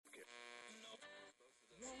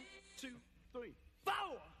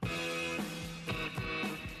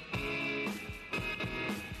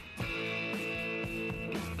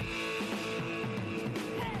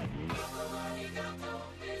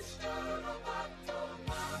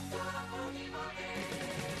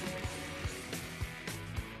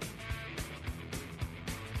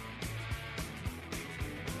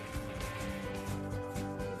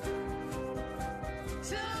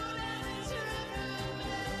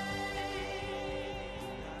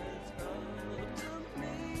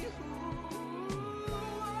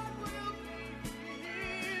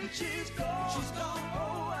she's gone.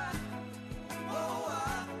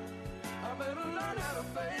 I better learn how to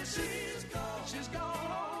face it. She's gone.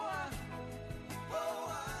 I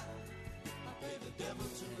pay the devil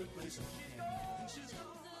to replace her. She's gone.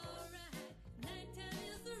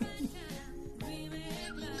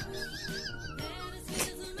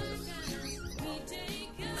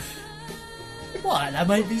 What? I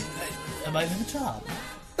might be the top.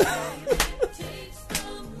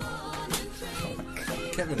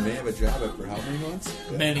 Kevin may have a job at for how many months?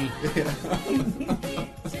 Many.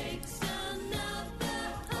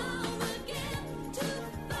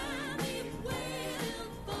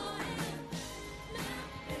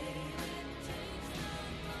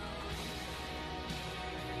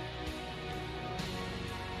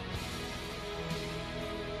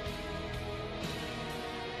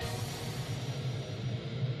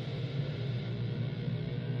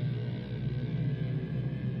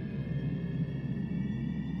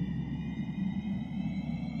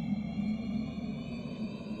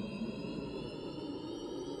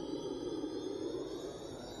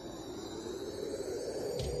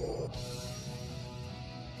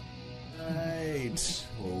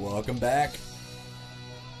 Welcome back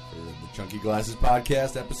for the Chunky Glasses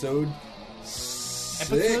Podcast, episode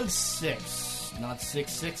 6. Not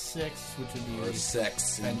 666, which would be... Or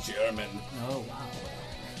sex in German. Oh, wow.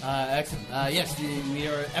 Excellent. Yes, we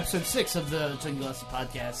are episode 6 of the Chunky Glasses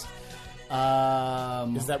Podcast.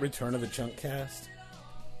 Is that Return of the Chunk Cast?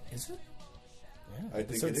 Is it? Yeah, I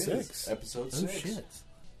think it is. 6. Episode 6. Oh, shit.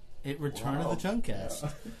 Return of the Chunkcast.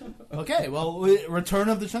 Yeah. Okay, well, Return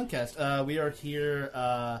of the Chunkcast. We are here.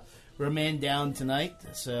 We're a man down tonight.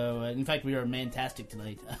 So, in fact, we are man-tastic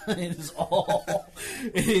tonight. It is all.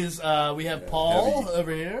 It is. We have Paul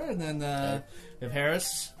over here, and then we have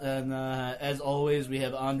Harris, and as always, we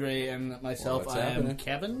have Andre and myself. What's I happening? am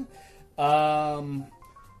Kevin.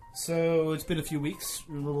 So it's been a few weeks,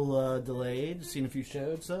 a little delayed. Seen a few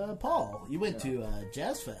shows. Paul, you went to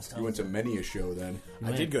Jazz Fest. You went to many a show then.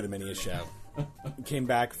 I did go to many a show. Came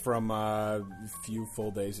back from a few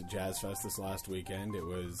full days at Jazz Fest this last weekend. It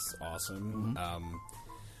was awesome. Mm-hmm.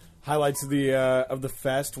 Highlights of the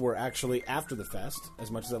fest were actually after the fest.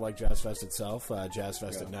 As much as I like Jazz Fest itself, Jazz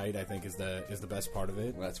Fest at night I think is the best part of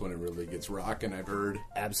it. Well, that's when it really gets rocking, I've heard.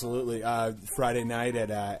 Absolutely. Friday night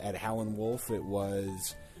at Howlin' Wolf, it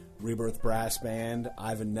was Rebirth Brass Band,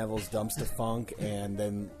 Ivan Neville's Dumpster Funk, and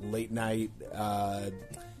then late night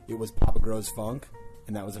it was Papa Grows Funk,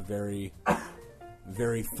 and that was a very,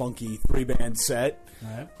 very funky 3-band set.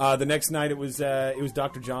 Right. The next night it was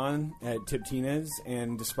Dr. John at Tip Tina's,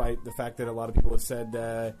 and despite the fact that a lot of people have said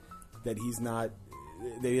that he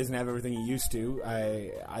doesn't have everything he used to,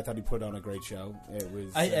 I thought he put on a great show. It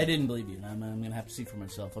was. I didn't believe you. I'm going to have to see for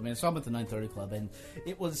myself. I mean, I saw him at the 930 Club, and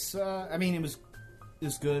it was. It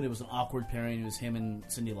was good. It was an awkward pairing. It was him and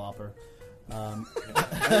Cyndi Lauper.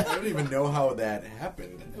 I don't even know how that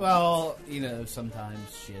happened. Well, sometimes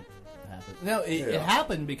shit happens. No, it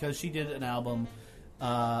happened because she did an album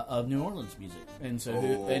of New Orleans music, and so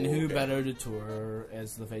who better to tour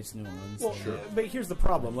as the face of New Orleans? Well, sure. But here's the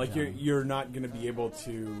problem: like you're not going to be able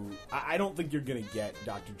to. I don't think you're going to get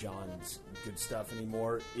Dr. John's good stuff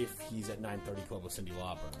anymore if he's at 930 Club with Cyndi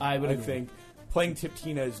Lauper. I think. Playing Tip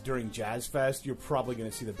Tina's during Jazz Fest, you're probably going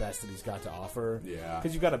to see the best that he's got to offer. Yeah,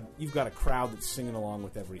 because you've got a crowd that's singing along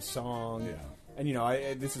with every song. Yeah, and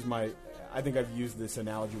I think I've used this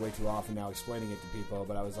analogy way too often now, explaining it to people.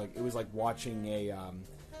 But it was like watching a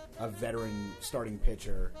veteran starting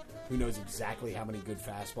pitcher who knows exactly how many good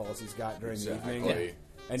fastballs he's got during the evening. Yeah.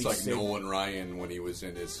 And it's like Nolan Ryan when he was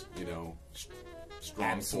in his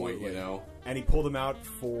strong point, And he pulled them out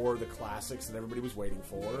for the classics that everybody was waiting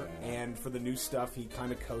for. Yeah. And for the new stuff, he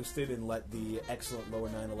kind of coasted and let the excellent Lower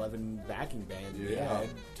 911 backing band he had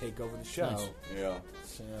take over the show. Nice. Yeah.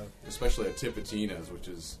 So, especially at Tipitina's, which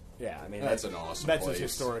is... Yeah, I mean... That's an awesome place. That's a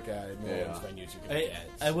historic New Orleans venues you can get.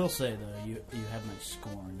 I will say, though, you have my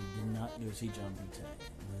scorn. You did not go see John Butte.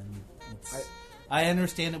 I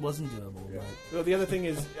understand it wasn't doable. Yeah. Well, the other thing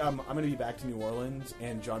is, I'm going to be back to New Orleans,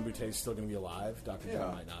 and John Butte is still going to be alive. Dr.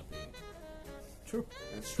 John might not be. True.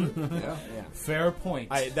 That's true. Yeah. Fair point.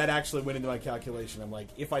 That actually went into my calculation. I'm like,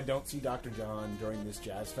 if I don't see Dr. John during this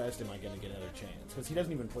Jazz Fest, am I going to get another chance? Because he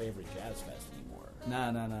doesn't even play every Jazz Fest anymore.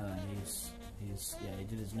 No. He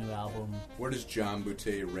did his new album. Where does John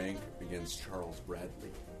Butte rank against Charles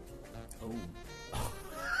Bradley?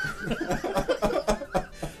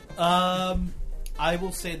 I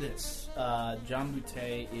will say this. John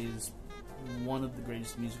Butte is one of the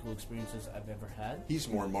greatest musical experiences I've ever had. He's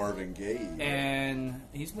more Marvin Gaye. And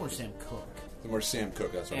he's more Sam Cooke. More Sam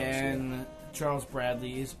Cooke, that's what I'm saying. And Charles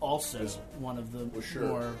Bradley is also one of the Well, sure.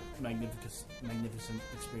 more magnificent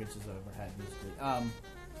experiences I've ever had musically.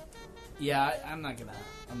 Yeah, I'm not gonna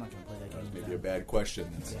play that game. Maybe a bad question.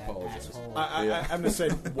 Then I Yeah, apologize. asshole. I'm going to say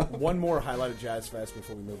one more highlight of Jazz Fest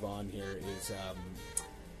before we move on here is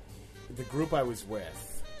the group I was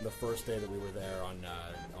with the first day that we were there on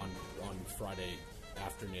Friday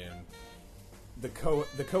afternoon. The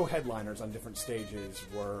co-headliners on different stages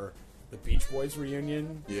were the Beach Boys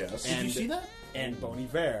reunion. Yes. Did you see that? And Bon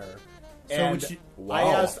Iver. So And would you-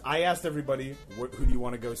 Wow. I asked everybody who do you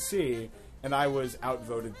want to go see, and I was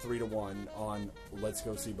outvoted 3-1 on let's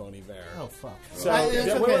go see Bon Iver. Oh fuck! So It's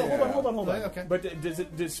yeah, okay. hold on. Okay. But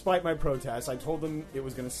despite my protests, I told them it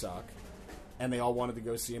was going to suck, and they all wanted to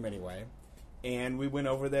go see him anyway. And we went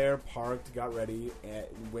over there, parked, got ready, and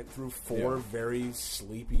went through 4 very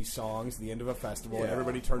sleepy songs at the end of a festival, and Yeah.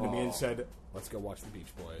 everybody turned to me and Oh. said, "Let's go watch the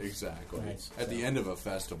Beach Boys." Exactly. Nice. At the end of a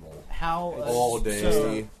festival. How All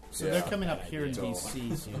day. So Yeah. they're coming up here in So-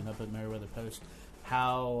 DC soon, up at Meriwether Post.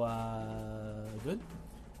 How good?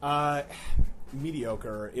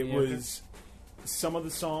 Mediocre. It Mediocre? was some of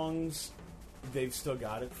the songs they've still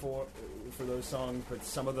got it for those songs, but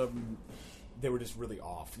some of them they were just really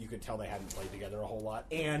off. You could tell they hadn't played together a whole lot.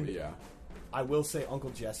 And Yeah. I will say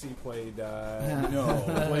Uncle Jesse played played Yeah,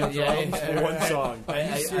 drums yeah. for one song.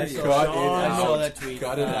 I Cut it saw out. that tweet.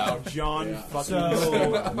 Cut it out. John Yeah. fucking So-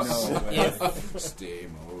 Stamos. If,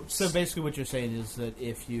 Stamos. so basically, what you're saying is that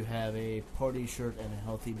if you have a party shirt and a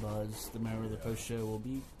healthy buzz, the Meriwether Post show will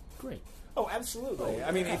be great. Oh, absolutely.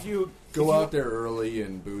 I mean, if you Go out there early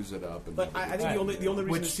and booze it up. And But I think the only reason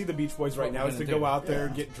Which- to see the Beach Boys right what now we're is to gonna go do. out there,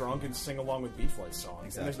 get drunk, and sing along with Beach Boys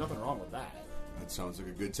songs. And there's Exactly. nothing wrong with that. That sounds like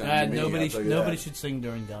a good time to me. Nobody I'll tell you nobody that. should sing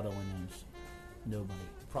during God Only Knows. Nobody.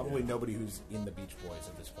 Probably nobody who's in the Beach Boys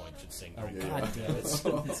at this point should sing. Oh, during Yeah. God damn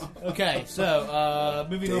it. Okay, so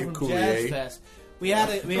moving Dave on from Coulier. Jazz Fest. We had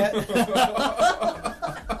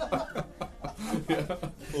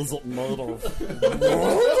Is it murder?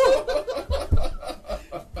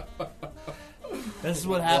 This is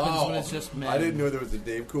what happens Wow. when it's just men. I didn't know there was a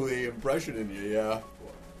Dave Coulier impression in you, yeah.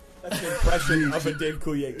 That's an impression of a Dave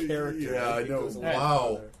Coulier character. Yeah, I think know. goes a lot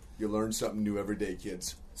Wow. further. You learn something new every day,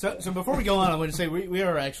 kids. So before we go on, I want to say we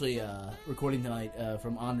are actually recording tonight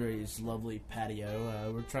from Andre's lovely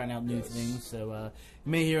patio. We're trying out new Yes. things, so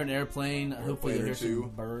you may hear an airplane. Hopefully, you'll or hear two. some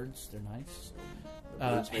birds. They're nice. The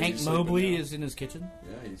birds may be Hank sleeping Mobley now. is in his kitchen.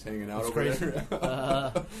 Yeah, he's hanging out That's over crazy.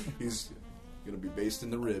 there. He's going to be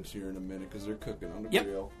basting the ribs here in a minute because they're cooking on the Yep.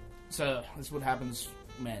 grill. So this is what happens,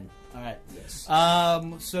 men. All right. Yes.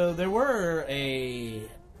 So there were a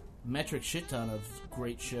metric shit ton of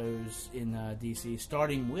great shows in DC,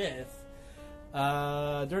 starting with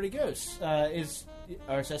Dirty Ghosts. Is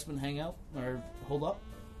our assessment hang out or hold up?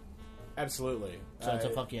 Absolutely. So it's a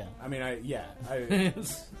fuck yeah. I mean,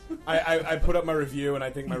 I put up my review, and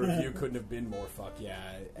I think my review couldn't have been more fuck yeah.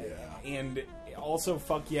 Yeah. And also,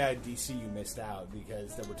 fuck yeah, DC, you missed out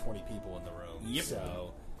because there were 20 people in the room. Yep.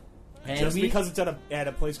 So And just we, because it's at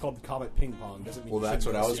a place called Comet Ping Pong doesn't mean Well, you that's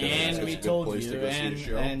shouldn't what I go was see gonna it. say. and It's we a good told place you, to go see a and,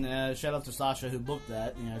 show. and shout out to Sasha who booked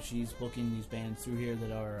that. You know, she's booking these bands through here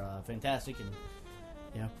that are fantastic, and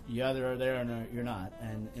you know, you either are there or you're not.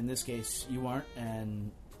 And in this case, you weren't.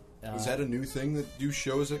 And Is that a new thing that do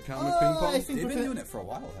shows at Comic Ping Pong? I think They've been within, doing it for a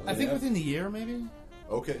while. haven't I they? think Yeah. within the year, maybe.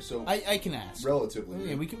 Okay, so I can ask. relatively.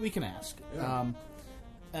 Yeah, we can ask. Yeah.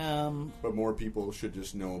 But more people should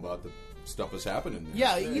just know about the stuff that's happening there.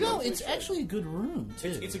 Yeah, you know, that's it's good. actually a good room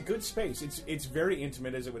too. It's a good space. It's very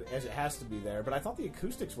intimate as it has to be there. But I thought the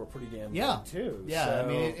acoustics were pretty damn yeah good too. Yeah, So- I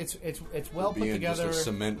mean it's well put Being together. just a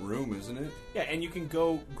cement room, isn't it? yeah, and you can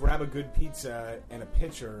go grab a good pizza and a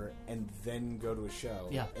pitcher, and then go to a show.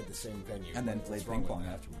 Yeah. at the same venue, And then play What's wrong ping with pong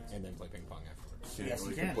that? afterwards. And then play ping pong afterwards. Can't Yes,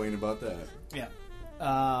 really you can. complain about that. Yeah.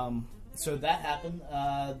 So that happened.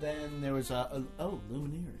 Then there was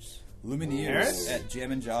Lumineers. Lumineers at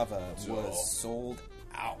Jam and Java So- was sold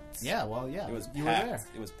out. Yeah, well, yeah, It was you packed. were there.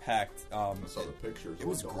 It was packed. I saw the pictures. It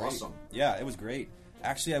was looked great. awesome. Yeah, it was great.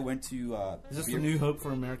 Actually, I went to. Is this beer- the new hope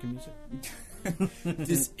for American music?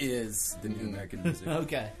 This is the new American music.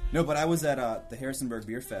 Okay. No, but I was at the Harrisonburg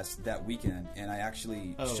Beer Fest that weekend, and I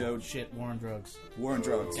actually Oh showed shit, War on Drugs. War and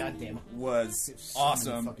Drugs. God damn it. Was So many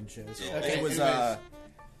awesome. fucking shows. Yeah, Okay, it was anyways.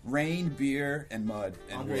 rain, beer, and mud,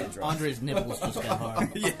 and War and Drugs. Andre's nipples just got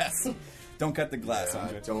hard. Yes. Don't cut the glass, Yeah,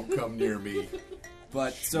 Andre. don't come near me.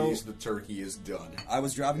 But so Jeez, the turkey is done. I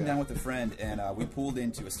was driving down with a friend, and we pulled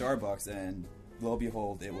into a Starbucks, and lo and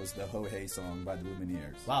behold, it was the Ho Hey song by the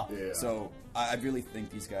Lumineers. Wow. Yeah. So I really think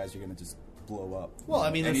these guys are going to just blow up. Well,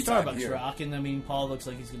 I mean, there's Anytime Starbucks here. rock, and I mean, Paul looks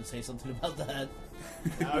like he's going to say something about that.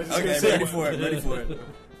 I was just Okay, gonna say, ready for it. Ready for it.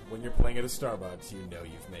 when you're playing at a Starbucks, you know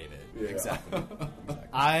you've made it. Yeah.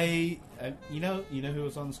 Exactly. You know who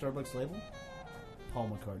was on the Starbucks label? Paul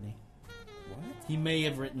McCartney. What? He may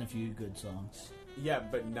have written a few good songs. Yeah,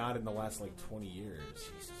 but not in the last like 20 years.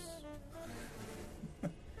 Jesus.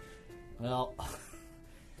 Well,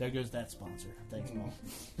 there goes that sponsor. Thanks, Paul.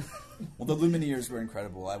 Well, the Lumineers were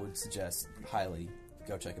incredible. I would suggest highly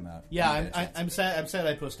go check them out. Yeah, When you get a chance. I'm sad. I'm sad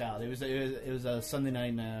I pushed out. It was a Sunday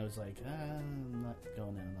night, and I was like, I'm not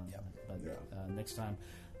going in on that. But next time,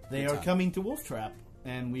 they Good are time. coming to Wolf Trap,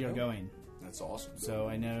 and we are going. That's awesome. So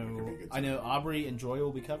I That could be a know good I know Aubrey and Joy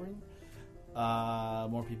will be covering.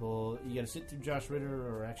 More people. You got to sit through Josh Ritter,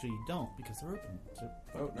 or actually you don't because they're open. So,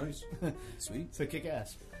 Oh, nice. Sweet. so kick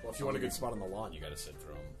ass. Well, if you want a good spot on the lawn, you got to sit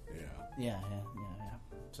through them. Yeah. Yeah.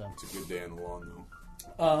 So. It's a good day on the lawn,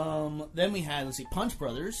 though. Then we had Punch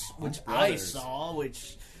Brothers, which Punch I Brothers. saw,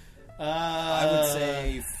 which I would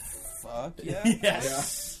say, fuck yeah.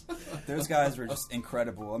 yes. Those guys were just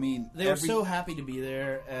incredible. I mean, They were so happy to be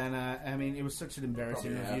there, and I mean, it was such an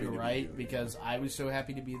embarrassing Probably happy review to to be write there, because I was so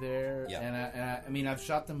happy to be there, Yeah. and I mean, I've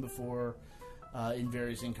shot them before in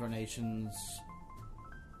various incarnations.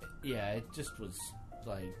 Yeah, it just was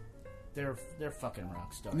like they're fucking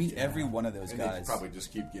rock stars. I mean, every one of those And guys. they probably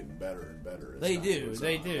just keep getting better and better. as They time do, goes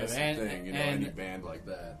they on. do. That's And- the thing, and- any band like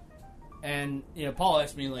that. And Paul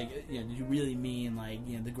asked me like, did you really mean like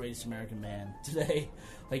the greatest American band today,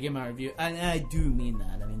 like in my review? And I do mean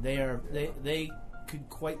that. I mean they could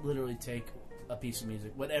quite literally take a piece of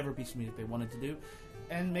music, whatever piece of music they wanted to do,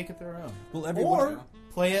 and make it their own, Well, everyone. or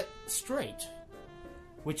play it straight,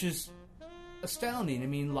 which is astounding. I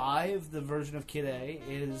mean, live the version of Kid A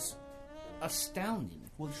is astounding.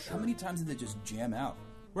 Well, how many times did they just jam out?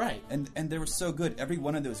 Right. And they were so good. Every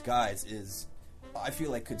one of those guys is, I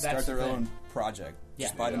feel like, could That's start their the thing. own project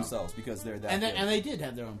just Yeah. by Yeah. themselves because they're that And good. they did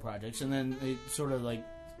have their own projects, and then they sort of like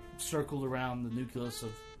circled around the nucleus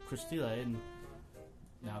of Chris Thiele, and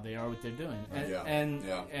now they are what they're doing, and Yeah. and,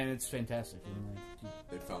 Yeah. and it's fantastic. And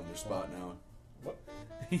They found their spot now. What?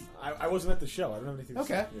 I wasn't at the show. I don't have anything to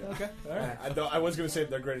say. Yeah. okay, all right. I was going to say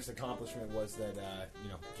their greatest accomplishment was that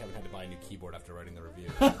Kevin had to buy a new keyboard after writing the review.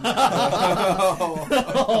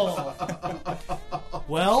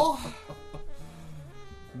 Well,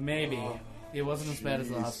 maybe it wasn't as bad as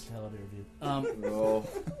the jeez. hospitality review. Well,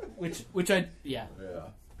 Which I yeah. yeah.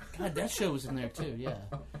 God, that show was in there too. Yeah.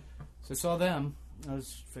 So I saw them. That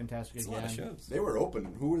was fantastic It's a again. lot of shows. They were open.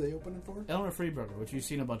 Who were they opening for? Eleanor Freeberger, which you've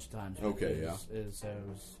seen a bunch of times. right? Okay, It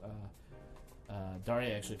was,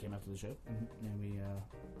 Daria actually came out to the show, and we.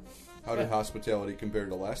 How did hospitality compare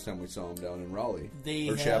to last time we saw them down in Raleigh They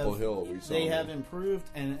or have, Chapel Hill? We saw They them. have improved,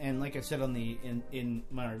 and like I said on the in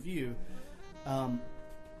my review,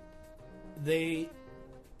 they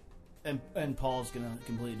and Paul's gonna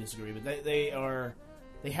completely disagree, but they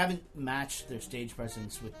haven't matched their stage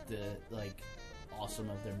presence with the awesome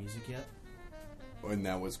of their music yet. And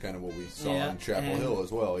that was kind of what we saw Yeah, in Chapel and- Hill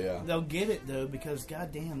as well. Yeah. They'll get it though because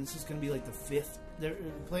goddamn, this is gonna be like the fifth. They're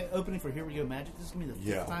opening for Here We Go Magic. This is gonna be the fifth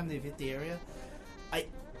Yeah. time they've hit the area. I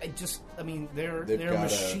mean, they're They've got a-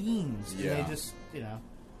 machines. yeah. And they just They're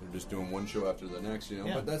just doing one show after the next,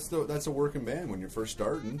 Yeah. But that's a working band when you're first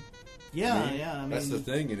starting. yeah. I mean, that's the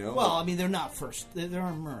thing, Well, I mean, they're not first. They're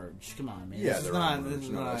on Merge. Come on, man. Yeah, This is they're not. on This Merge. is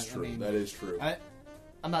No, not. that's true. I mean, That is true.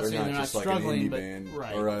 I'm not They're saying not they're not just like struggling, an indie but band,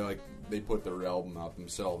 right, or like they put their album out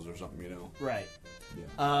themselves or something, right.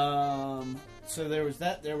 Yeah. So there was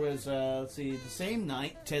that. There was let's see, the same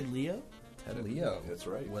night, Ted Leo. Ted Leo. That's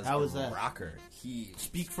right. Was How a was that? rocker.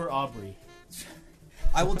 Speak for Aubrey.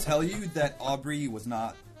 I will tell you that Aubrey was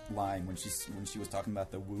not lying when she was talking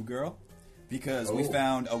about the woo girl, because we Oh.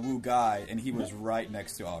 found a woo guy and he was right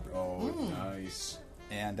next to Aubrey. Oh, nice.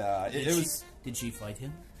 And it was Did she fight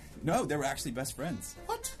him? no, they were actually best friends.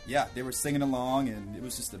 What? Yeah, they were singing along, and it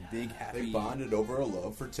was just a big happy. They bonded over a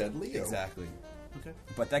love for Ted Leo. Exactly. Okay.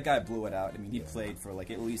 But that guy blew it out. I mean, he played for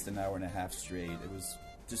like at least an hour and a half straight. It was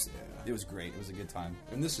just, it was great. It was a good time.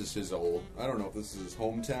 And this is his old. I don't know if this is his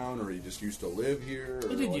hometown or he just used to live here or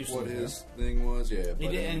He did like used to what live his thing was. Yeah, He but did,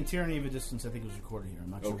 I mean, and Tyranny of a Distance, I think, was recorded here.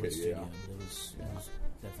 I'm not sure Okay, what studio, yeah. but it was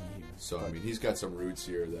definitely here. so I mean, he's got some roots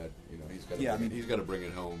here that he's got. Yeah, I bring, mean- he's got to bring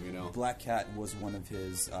it home. Black Cat was one of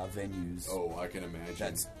his venues Oh, I can imagine.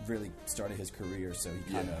 that's really started his career. So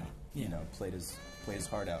he kind of, Yeah. played his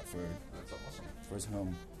heart out That's awesome. for his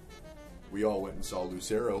home. We all went and saw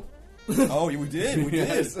Lucero. Oh, we did. We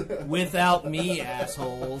did. Without me,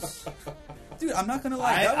 assholes. Dude, I'm not gonna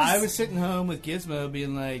lie. I was sitting home with Gizmo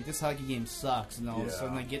being like, this hockey game sucks. And all of a Yeah.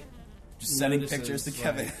 sudden I get Just sending notices, pictures to right.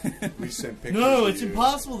 Kevin. We sent pictures. No, to it's you.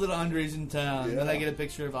 impossible that Andre's in town. Then Yeah. I get a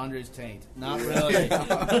picture of Andre's taint. Not really.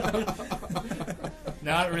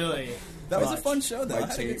 Not really. That was a Much. fun show, though. My I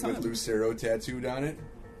had a good taint with time. Lucero tattooed on it.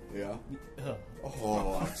 Yeah. Ugh.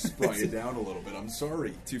 Oh, I just brought you down a little bit. I'm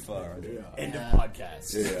sorry. Too far. Yeah. End Yeah. of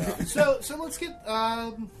podcast. Yeah. So let's get.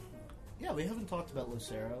 Yeah, we haven't talked about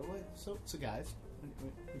Lucero. So guys,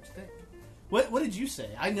 what you think? What did you say?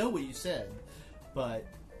 I know what you said, but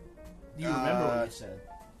do you remember what you said?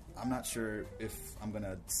 I'm not sure if I'm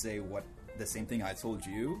gonna say the same thing I told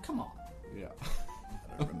you. Come on. Yeah.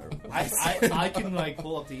 I don't remember. I can like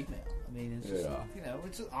pull up the email. I mean, it's just, Yeah.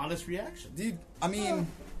 it's an honest reaction Dude, I mean,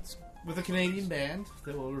 with a Canadian band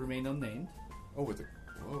that will remain unnamed. Oh,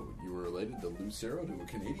 you were related to Lucero, to a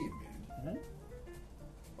Canadian band. Mhm.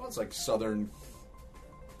 Well, it's like southern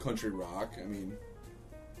country rock. I mean,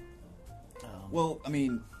 well, I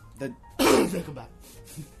mean, the Come back.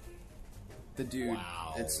 dude.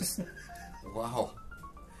 Wow. It's just, wow.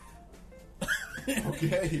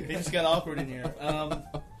 Okay. It just got awkward in here.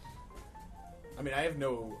 I mean, I have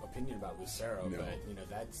no opinion about Lucero, No. but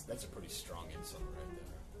that's a pretty strong insult right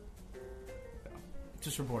there.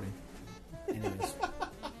 Just reporting. Anyways,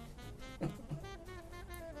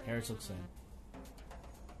 Harris looks same.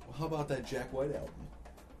 Well, how about that Jack White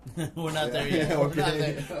album? We're not there yet. Yeah, We're not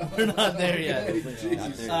okay. there. We're not there yet. Okay,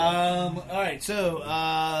 not jeez. there. All right. So,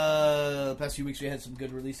 the past few weeks we had some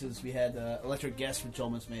good releases. We had Electric Guest, which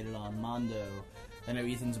almost made it on Mondo. I know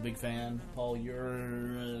Ethan's a big fan. Paul,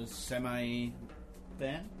 you're a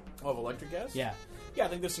semi-fan? Oh, of Electric Guest? Yeah. Yeah, I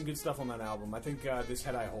think there's some good stuff on that album. I think This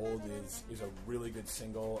Head I Hold is a really good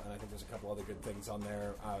single, and I think there's a couple other good things on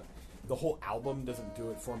there. The whole album doesn't do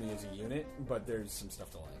it for me as a unit, but there's some stuff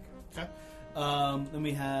to like. Okay. Then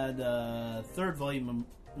we had third volume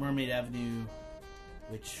of Mermaid Avenue,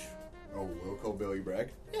 which, Oh, Wilco Billy Bragg?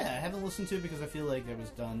 yeah, I haven't listened to because I feel like it was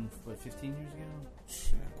done, 15 years ago?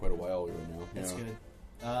 Yeah, quite a while ago now. That's yeah. good.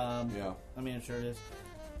 Yeah. I mean, I'm sure it is.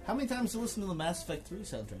 How many times did you listen to the Mass Effect 3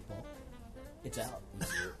 soundtrack, Paul? It's out.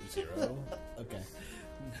 Zero. Okay.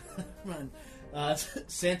 Run.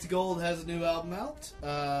 Santa Gold has a new album out.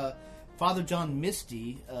 Father John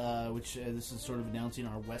Misty, which this is sort of announcing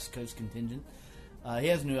our West Coast contingent. He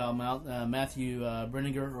has a new album out. Matthew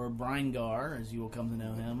Brenninger, or Brian Gar, as you will come to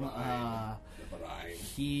know him.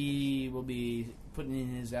 He will be putting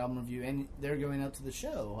in his album review, and they're going out to the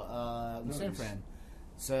show in San Nice. Fran.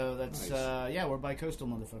 So that's, Nice. yeah, we're bi-coastal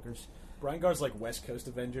motherfuckers. Brian Gar's like West Coast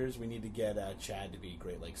Avengers. We need to get Chad to be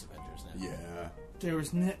Great Lakes Avengers now. Yeah. There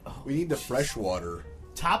was We need the freshwater.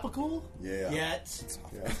 topical, Yeah. yet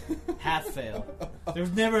Yeah. half fail. There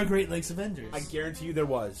was never a Great Lakes Avengers. I guarantee you there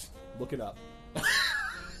was. Look it up.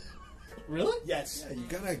 Really? Yes. Yeah, you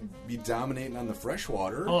gotta be dominating on the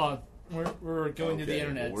freshwater. Hold on. We're going to the Okay,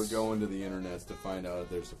 internet. well, we're going to the internet to find out if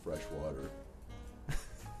there's a freshwater.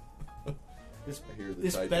 This, I hear the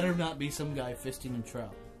this typing. better not be some guy fisting a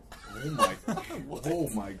trout. Oh my! Oh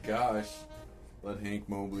my gosh! Let Hank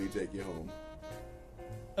Mobley take you home.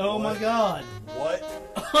 Oh my god. What?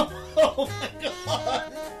 Oh my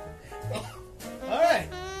god. Alright.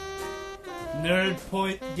 Nerd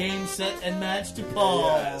point, game, set, and match to Paul.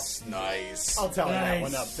 Yes, nice. I'll tell that Nice.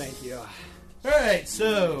 one up. Thank you. Alright,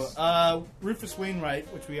 so, Rufus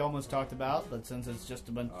Wainwright, which we almost talked about, but since it's just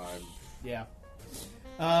a bunch. Yeah.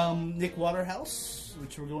 Nick Waterhouse,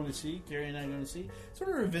 which we're going to see. Carrie and I are going to see. Sort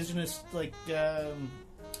of revisionist, like,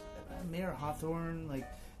 Mayor Hawthorne, like,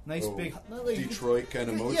 nice Oh, big. Like, Detroit kind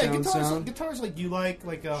of Motown yeah, guitars, sound. guitars like you like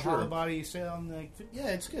a Sure. hollow body sound. Like, yeah,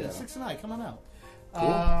 it's good. Yeah. 6 and I, come on out.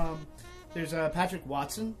 Cool. There's Patrick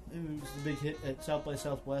Watson, who's the big hit at South by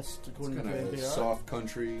Southwest, according Kind to of NPR. soft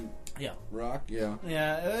country Yeah, rock, yeah.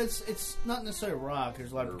 yeah. It's not necessarily rock.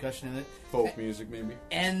 There's a lot of Or percussion in it. Folk music, maybe.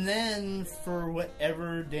 And then, for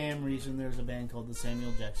whatever damn reason, there's a band called the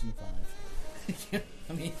Samuel Jackson 5.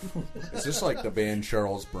 I mean, Is this like the band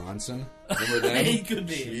Charles Bronson? Remember them? It could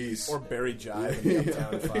be. Jeez. Or Barry Jive in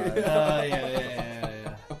Uptown 5.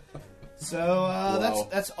 yeah. So Wow.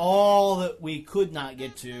 that's all that we could not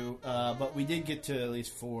get to, but we did get to at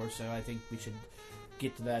least 4. So I think we should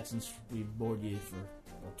get to that since we bored you for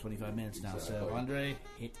about 25 minutes now. So Exactly. Andre,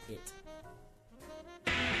 hit it.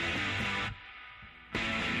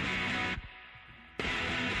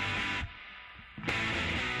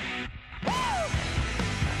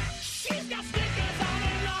 She's got stickers on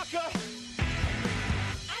her locker.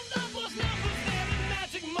 I love those numbers, they're a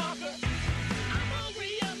magic marker. I'm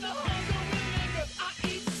hungry and the hunger will linger. I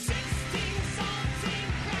eat 16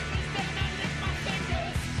 saltine crackers, then I lick my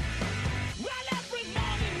fingers. Well, every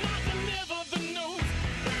morning I deliver the news.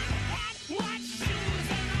 Black hat, white shoes,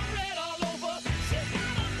 and a red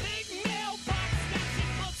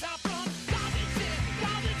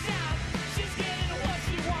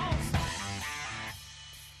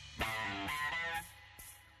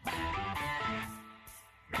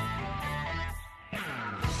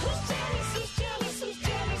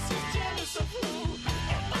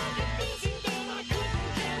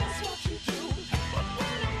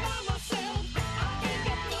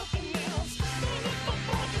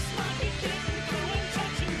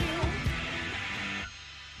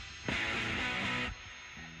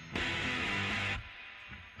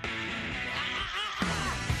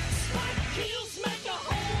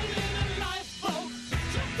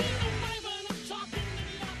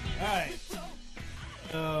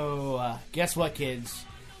guess what, kids?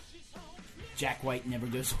 Jack White never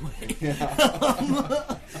goes away.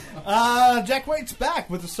 Jack White's back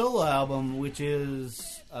with a solo album, which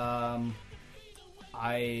is, I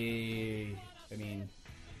mean,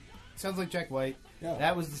 sounds like Jack White. Yeah.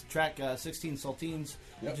 That was the track 16 Saltines,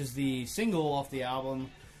 Yep. which is the single off the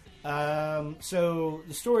album. So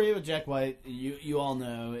the story of Jack White, you all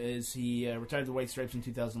know, is he retired the White Stripes in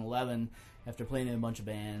 2011 after playing in a bunch of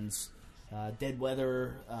bands. Dead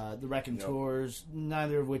Weather, the Raconteurs,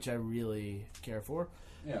 neither of which I really care for.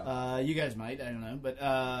 Yeah. You guys might, I don't know. But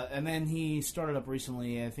and then he started up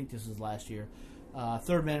recently, I think this was last year,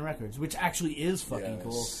 Third Man Records, which actually is fucking Yes.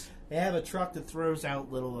 cool. They have a truck that throws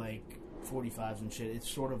out little, like, 45s and shit. It's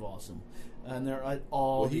sort of awesome. And they're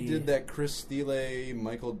all Well, he did that Chris Steele,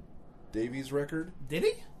 Michael Davies record. Did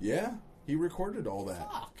he? Yeah, he recorded all that.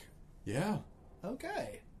 Fuck. Yeah.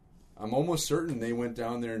 Okay. I'm almost certain they went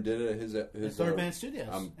down there and did it at his Third Man Studios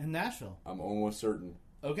I'm- in Nashville. I'm almost certain.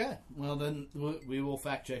 Okay. Well, then we will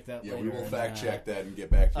fact check that Yeah, later. we will and, fact check that and get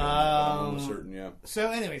back to you. I'm almost certain, yeah. So,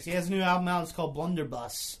 anyways, he has a new album out. It's called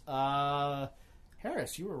Blunderbuss.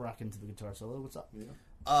 Harris, you were rocking to the guitar solo. What's up?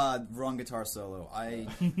 Wrong guitar solo.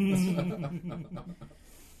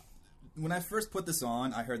 When I first put this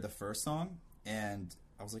on, I heard the first song, and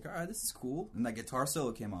I was like, all right, this is cool. And that guitar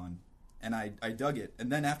solo came on, and I dug it.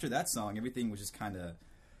 And then after that song, everything was just kind of...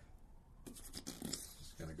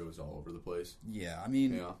 Just kind of goes all over the place. Yeah, I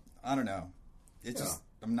mean, Yeah. I don't know. It's Yeah. just,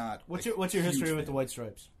 I'm not... What's a your huge history with fan. the White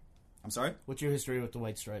Stripes? I'm sorry? What's your history with the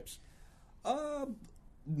White Stripes?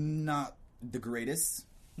 Not the greatest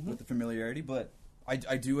with the familiarity, but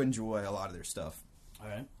I do enjoy a lot of their stuff. All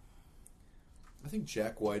right. I think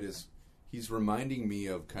Jack White he's reminding me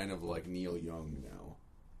of kind of like Neil Young now.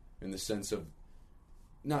 In the sense of,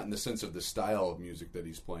 not in the sense of the style of music that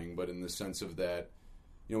he's playing, but in the sense of that,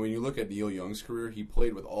 you know, when you look at Neil Young's career, he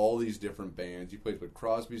played with all these different bands. He played with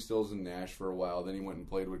Crosby, Stills, and Nash for a while. Then he went and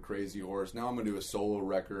played with Crazy Horse. Now I'm going to do a solo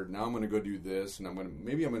record. Now I'm going to go do this, and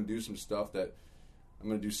maybe I'm going to do some stuff that I'm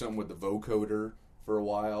going to do something with the vocoder for a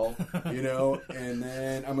while, you know, and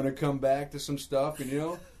then I'm going to come back to some stuff, and, you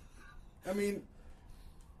know, I mean,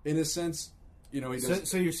 in a sense, you know, he does.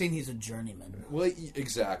 So you're saying he's a journeyman? Well,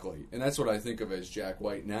 exactly, and that's what I think of as Jack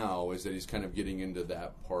White now, is that he's kind of getting into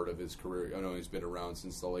that part of his career. I know he's been around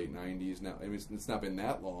since the late '90s. Now, I mean, it's not been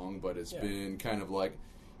that long, but it's been kind of like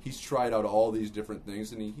he's tried out all these different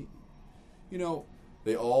things, and he, you know,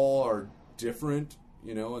 they all are different,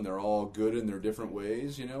 you know, and they're all good in their different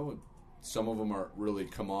ways, you know. Some of them are really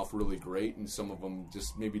come off really great, and some of them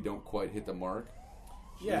just maybe don't quite hit the mark.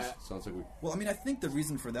 Yeah. Jeez, sounds like we. Well, I mean, I think the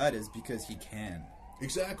reason for that is because he can.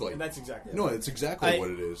 Exactly. And that's exactly No, it's exactly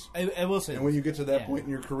what it is. I will say. And when you get to that Yeah. point in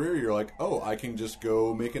your career, you're like, oh, I can just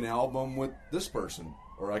go make an album with this person,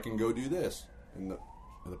 or I can go do this. And the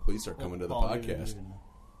police are coming to the Paul, podcast.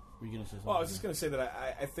 Were you going to say something? Well, I was just going to say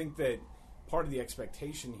that I think that part of the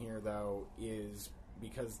expectation here, though, is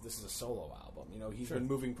because this is a solo album. You know, he's been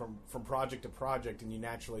moving from project to project, and you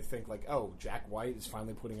naturally think, like, oh, Jack White is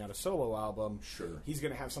finally putting out a solo album. Sure. He's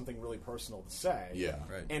going to have something really personal to say. Yeah.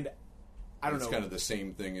 Right. And I don't It's know. kind of the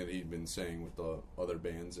same thing that he'd been saying with the other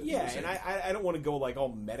bands. That he Yeah, was and in. I don't want to go like all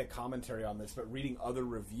meta commentary on this, but reading other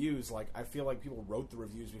reviews, like I feel like people wrote the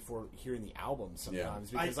reviews before hearing the album sometimes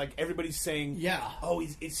because like everybody's saying, Yeah. oh,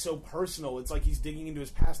 it's so personal. It's like he's digging into his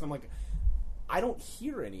past, and I'm like, I don't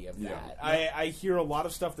hear any of that. Yeah. I hear a lot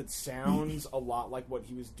of stuff that sounds a lot like what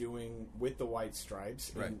he was doing with the White Stripes,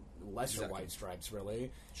 Right. and lesser Exactly. White Stripes,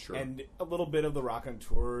 really. Sure. And a little bit of the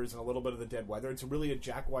Raconteurs and a little bit of the Dead Weather. It's really a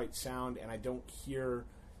Jack White sound, and I don't hear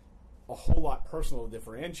a whole lot personal to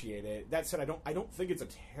differentiate it. That said, I don't think it's a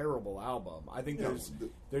terrible album. I think No,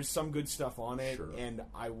 there's some good stuff on it, Sure. and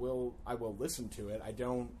I will listen to it. I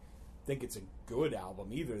don't think it's a good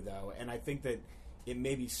album either, though, and I think that it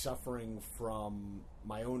may be suffering from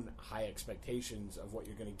my own high expectations of what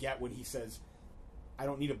you're going to get when he says, I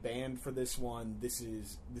don't need a band for this one. This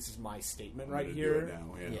is my statement I'm right gonna do here. it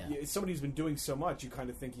now, yeah. Yeah. It's somebody who's been doing so much, you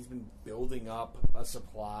kind of think he's been building up a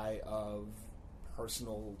supply of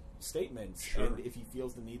personal statements. Sure. And if he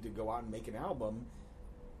feels the need to go out and make an album,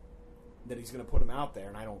 that he's going to put them out there.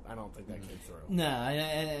 And I don't think that came through. No,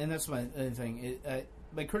 and that's my other thing.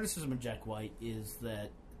 My criticism of Jack White is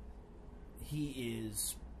that he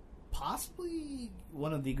is possibly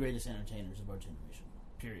one of the greatest entertainers of our generation.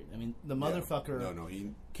 Period. I mean, the motherfucker No,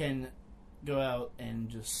 he. can go out and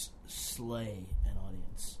just slay an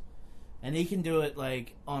audience, and he can do it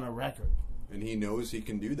like on a record. And he knows he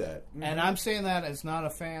can do that. And I'm saying that as not a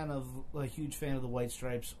huge fan of the White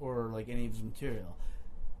Stripes or like any of his material,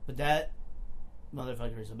 but that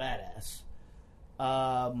motherfucker is a badass.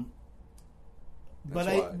 But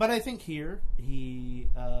That's why. but I think here he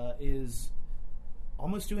is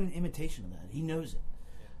almost doing an imitation of that. He knows it.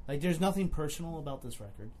 Like, there's nothing personal about this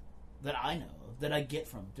record that I know of, that I get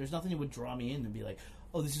from it. There's nothing that would draw me in and be like,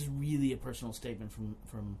 oh, this is really a personal statement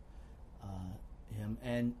from him.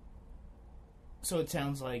 And so it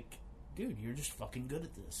sounds like, dude, you're just fucking good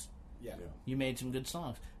at this. Yeah. You made some good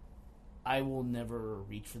songs. I will never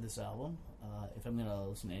reach for this album. If I'm going to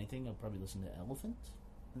listen to anything, I'll probably listen to Elephant.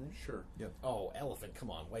 I think. Sure. Oh, Elephant, come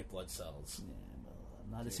on, white blood cells. Yeah, well,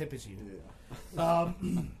 I'm not as hip as you. Yeah.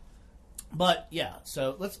 But yeah,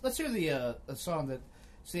 so let's hear the a song that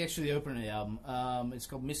it's actually the opener of the album. It's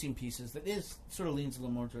called "Missing Pieces." That is sort of leans a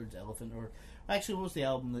little more towards Elephant, or actually, what was the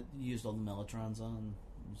album that used all the Mellotrons on?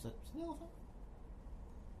 Was that Elephant?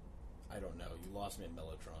 I don't know. You lost me at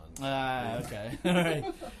Mellotron. Ah, okay, all right.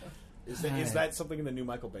 Is that something in the new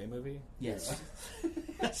Michael Bay movie? Yes.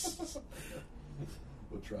 Yes.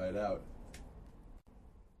 We'll try it out.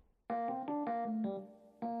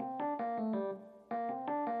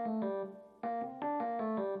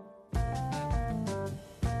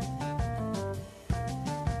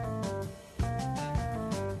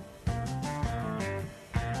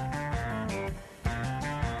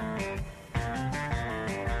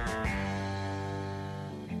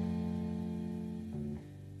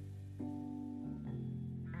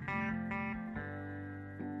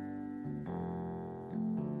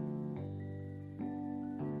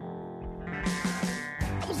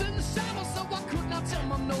 I was in the shower, so I could not tell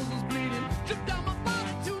my nose was bleeding. Dripped down my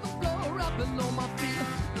body to the floor, right below my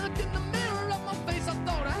feet. Looked in the mirror of my face, I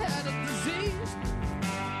thought I had a disease.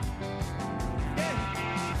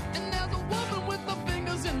 Yeah. And there's a woman with her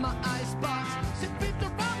fingers in my icebox. She peeked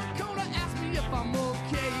around the corner, asked me if I'm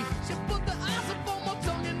okay. She put the ice up on my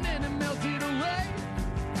tongue and then it melted away.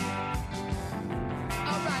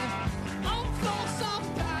 Alright, on floor, soft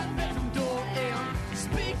pine, bedroom door, air.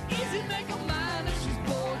 Speak easy, make a mind if she's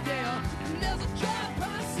bored, yeah. And there's a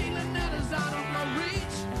drive-by ceiling that is out of my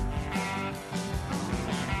reach.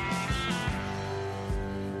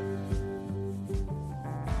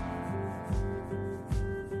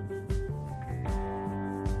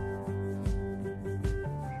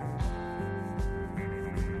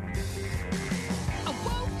 I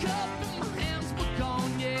woke up and my hands were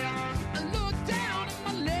gone, yeah. I looked down and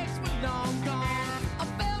my legs were long gone. I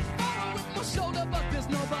fell forward with my shoulder, but there's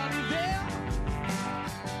nobody there.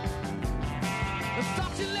 I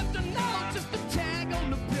thought she left a note, just a tag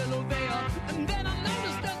on the pillow there. And then I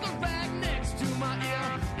noticed there's a rag next to my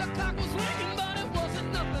ear. The clock was ringing, but it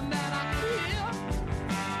wasn't nothing that I could hear.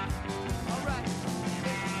 All right.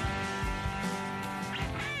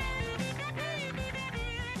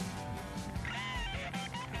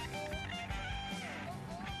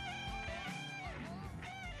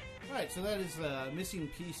 All right, so that is "Missing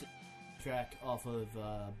Piece" track off of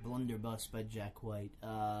 "Blunderbuss" by Jack White.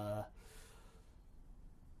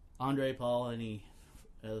 Andre, Paul, any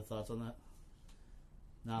other thoughts on that?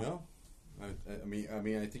 No, I mean,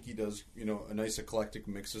 I think he does, a nice eclectic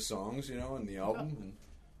mix of songs, in the album,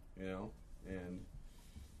 and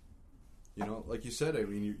like you said, I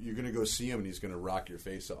mean, you're going to go see him, and he's going to rock your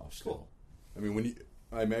face off. Still. Cool. I mean,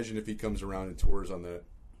 I imagine if he comes around and tours on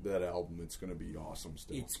that album, it's going to be awesome.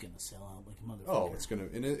 Still, It's gonna sell out like a motherfucker. oh, it's going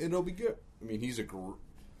to, and it'll be good. I mean, he's a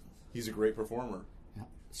great performer. Yeah.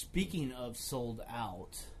 Speaking of sold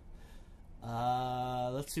out,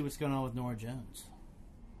 let's see what's going on with Norah Jones.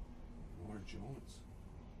 Norah Jones.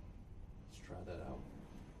 Let's try that out.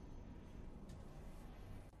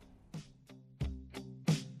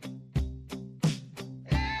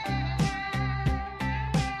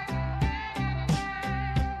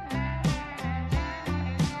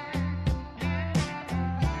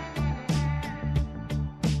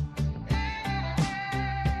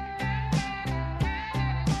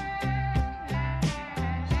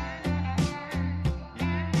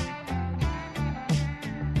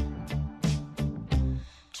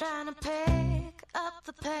 Trying to pick up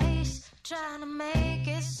the pace, trying to make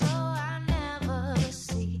it so I never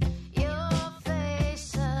see your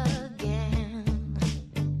face again.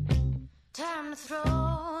 Time to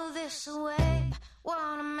throw this away.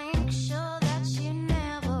 Wanna make sure that you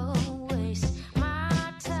never waste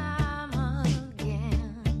my time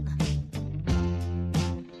again.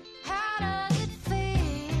 How does it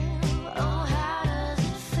feel? Oh, how does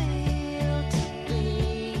it feel to be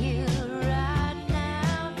you right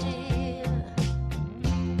now, dear?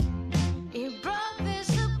 You broke this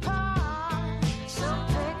apart, so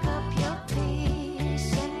pick up your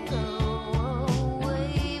piece and go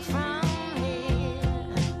away from here.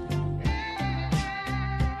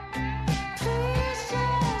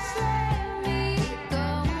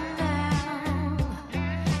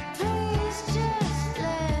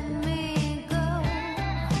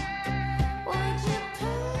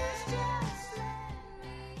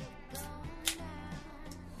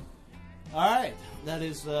 All right, that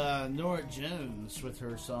is Nora Jones with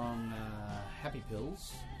her song "Happy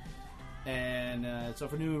Pills," and it's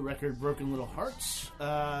off her new record "Broken Little Hearts."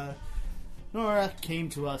 Nora came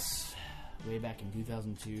to us way back in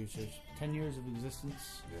 2002, so 10 years of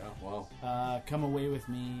existence. Yeah, wow. Come Away With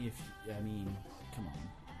Me. Come on.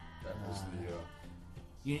 That was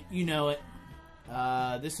You know it.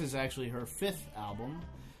 This is actually her 5th album.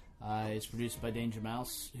 It's produced by Danger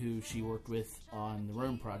Mouse, who she worked with on the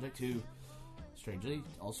Rome Project, who, strangely,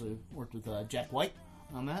 also worked with Jack White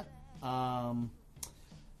on that.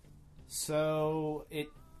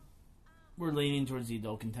 We're leaning towards the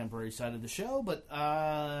adult contemporary side of the show, but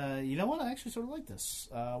you know what? I actually sort of like this.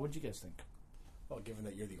 What did you guys think? Well, given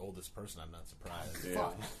that you're the oldest person, I'm not surprised.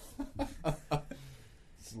 Yeah.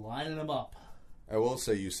 Just lining them up. I will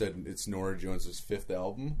say you said it's Nora Jones's 5th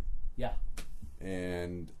album, Yeah.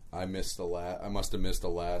 and I must have missed the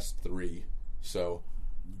last 3. So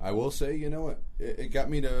I will say, you know what? It got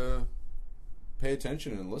me to pay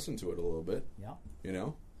attention and listen to it a little bit. Yeah. You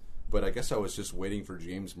know? But I guess I was just waiting for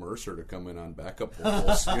James Mercer to come in on backup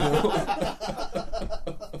vocals. You know?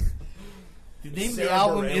 The name of the Sarah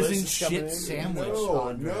album Bareilles isn't is coming Shit in. Sandwich.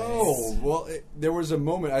 No. Well, there was a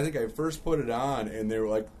moment, I think I first put it on, and they were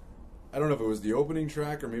like, I don't know if it was the opening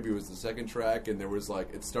track or maybe it was the second track, and there was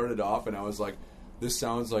like, it started off, and I was like, this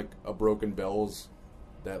sounds like a Broken Bells,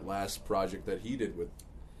 that last project that he did with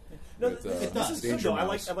This is good, Danger though. I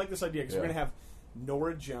Mouse. like this idea because Yeah. we're gonna have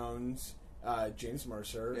Nora Jones, James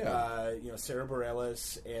Mercer, Yeah. Sarah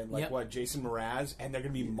Bareilles, and Yep. Jason Mraz, and they're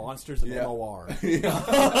gonna be monsters of Yeah. MOR.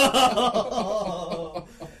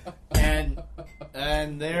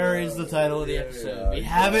 And there is the title of the episode. We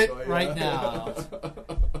have it right now.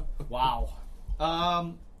 Wow.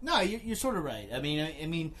 No, you're sort of right. I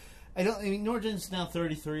mean, Nora Jones is now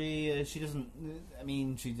 33. She doesn't. I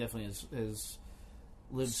mean, she definitely has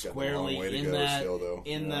lived She's got a long squarely way to in go that still, though.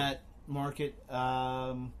 that market.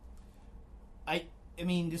 I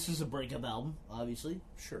mean, this is a breakup album, obviously.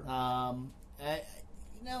 Sure. I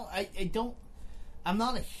don't. I'm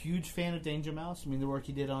not a huge fan of Danger Mouse. I mean, the work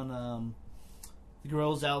he did on the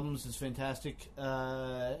Gorillaz albums is fantastic,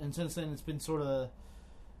 and since then it's been sort of.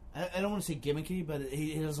 I don't want to say gimmicky, but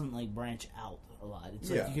he doesn't like branch out a lot. It's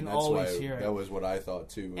like you can that's always why hear it. That was what I thought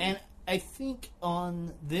too. And I think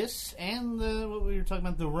on this and what we were talking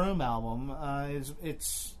about, the Rome album,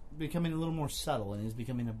 it's becoming a little more subtle and he's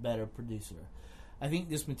becoming a better producer. I think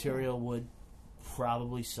this material would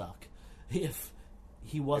probably suck if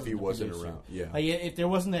he wasn't. If he a wasn't producer. around, yeah. If there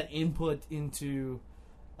wasn't that input into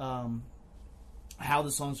how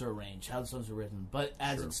the songs are arranged, how the songs are written. But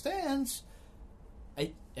as Sure. it stands,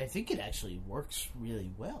 I think it actually works really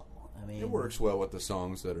well. I mean, it works well with the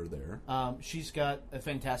songs that are there. She's got a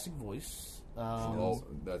fantastic voice. Well,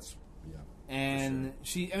 that's And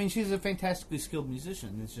she's a fantastically skilled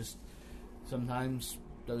musician. It's just sometimes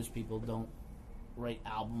those people don't write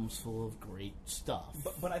albums full of great stuff.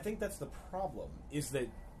 But I think that's the problem, is that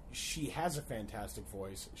she has a fantastic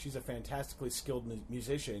voice. She's a fantastically skilled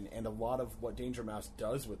musician, and a lot of what Danger Mouse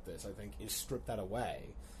does with this, I think, is strip that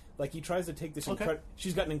away. Like, he tries to take this... Okay.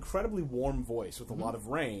 She's got an incredibly warm voice with a lot of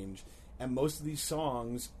range, and most of these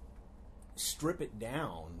songs strip it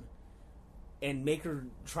down and make her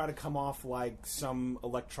try to come off like some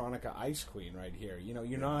electronica ice queen right here. You know,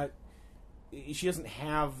 you're not... She doesn't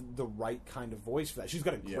have the right kind of voice for that. She's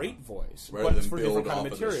got a great voice, rather but it's than for a different build kind off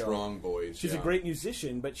of material. the strong voice. She's a great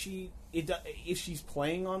musician, but if she's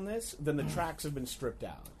playing on this, then the tracks have been stripped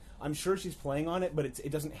out. I'm sure she's playing on it, but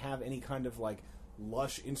it doesn't have any kind of like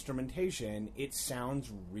lush instrumentation. It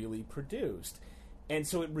sounds really produced, and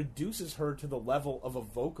so it reduces her to the level of a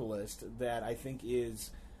vocalist that I think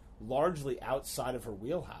is largely outside of her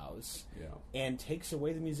wheelhouse, and takes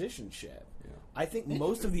away the musicianship. I think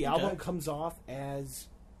most of the album comes off as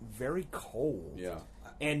very cold,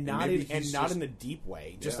 and not in the deep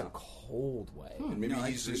way, just a cold way. And maybe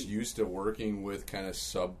he's just used to working with kind of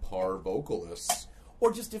subpar vocalists.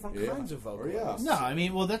 Or just different kinds of vocalists. No, I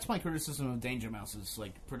mean, well, that's my criticism of Danger Mouse's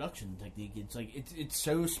like production technique. It's like it's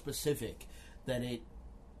so specific that it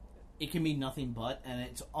can be nothing but, and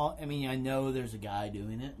it's all. I mean, I know there's a guy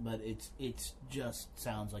doing it, but it's just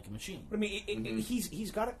sounds like a machine. I mean, he's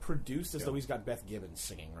got it produced as though he's got Beth Gibbons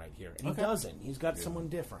singing right here, and he doesn't. He's got someone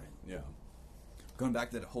different. Yeah. Going back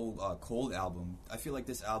to that whole Cold album, I feel like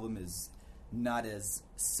this album is not as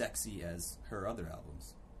sexy as her other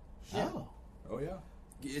albums. Oh yeah.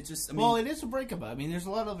 It just, well, it is a breakup. I mean, there's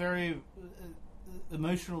a lot of very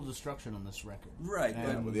emotional destruction on this record. Right,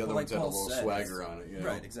 but the other ones had a little swagger on it. You know?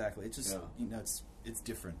 Right, exactly. It's just it's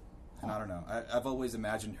different, and I don't know. I've always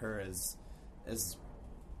imagined her as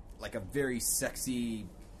like a very sexy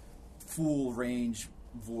full range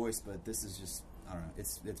voice, but this is just, I don't know,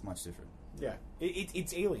 it's much different. Yeah,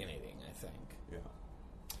 it's alienating, I think. Yeah.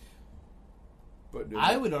 But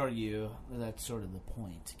I would argue that's sort of the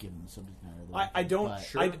point, given the subject matter. Of the I don't. but-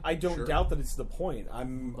 Sure, I don't sure. doubt that it's the point.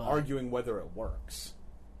 I'm But- arguing whether it works.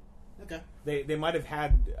 Okay. They might have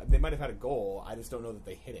had a goal. I just don't know that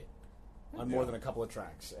they hit it on more Yeah. than a couple of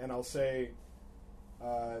tracks. And I'll say,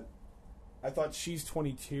 I thought She's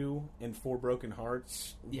 22 and Four Broken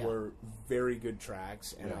Hearts Yeah. were very good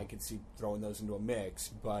tracks, and Yeah. I could see throwing those into a mix.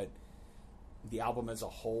 But the album as a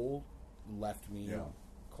whole left me Yeah.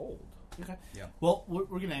 cold. Okay. Yeah. Well, we're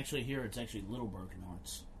going to actually hear it's actually Little Broken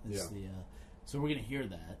Hearts. It's Yeah. the, so we're going to hear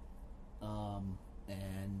that.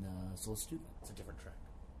 So let's do that. It's a different track.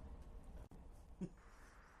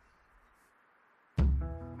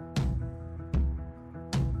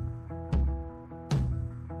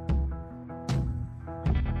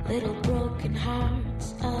 Little broken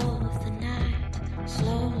hearts of the night,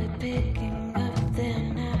 slowly picking up their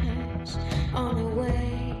knives on their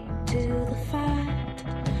way to the fight.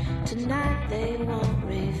 Tonight they want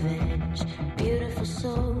revenge. Beautiful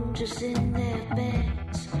soldiers in their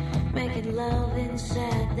beds, making love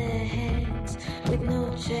inside their heads with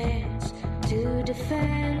no chance to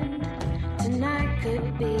defend. Tonight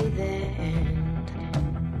could be their end.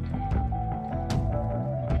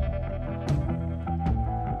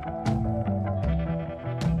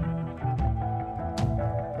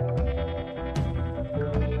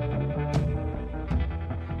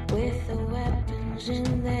 With the weapons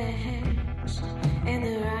in their hands and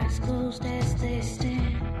their eyes closed as they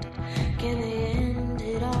stand, can they end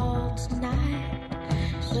it all tonight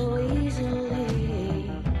so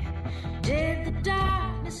easily? Did the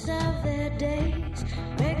darkness of their days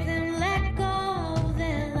make them let go of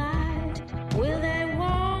their light? Will they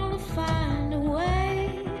want to find a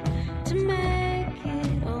way to make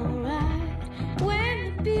it alright?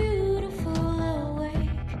 When the beautiful awake,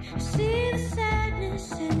 see the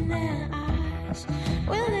sadness in their eyes.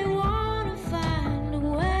 Will they want to find a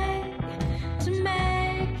way to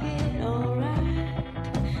make it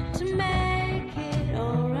alright? To make it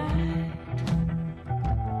alright.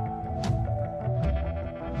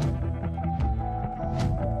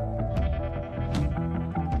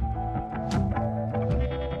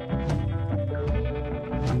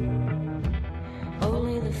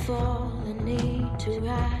 Only the fallen need to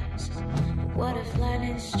rise. But what if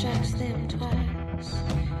lightning strikes them twice?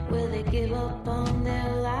 Will they give up on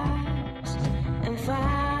their lives and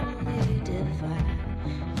finally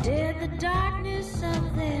divide? Did the darkness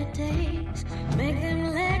of their days make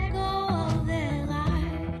them let go of their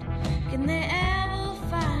light? Can they ever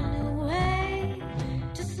find a way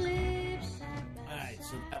to sleep side by All right,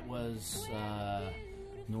 so that was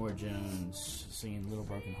Nora Jones singing Little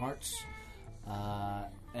Broken Hearts.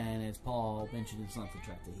 And as Paul mentioned, it's not the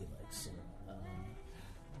track that he likes.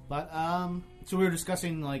 So we were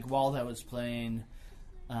discussing, like, while that was playing,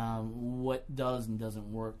 what does and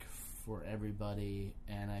doesn't work for everybody,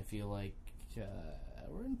 and I feel like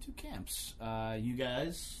we're in two camps. You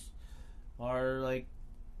guys are, like,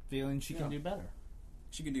 feeling she can do better.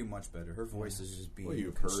 She can do much better. Her voice is just being Well,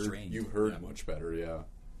 you've constrained. heard much better, yeah.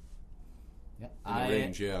 Yeah, In the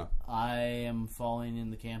range, yeah. I am falling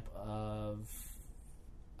in the camp of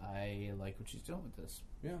I like what she's doing with this.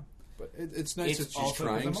 Yeah. But it's nice It's that she's also 'cause I'm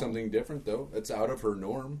trying old. something different, though. It's out of her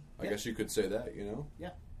norm. I Yeah. guess you could say that, you know?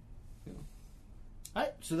 Yeah. Yeah. All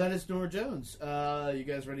right, so that is Nora Jones. You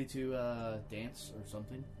guys ready to dance or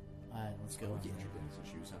something? All right, let's go. Get your dancing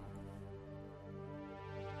shoes on.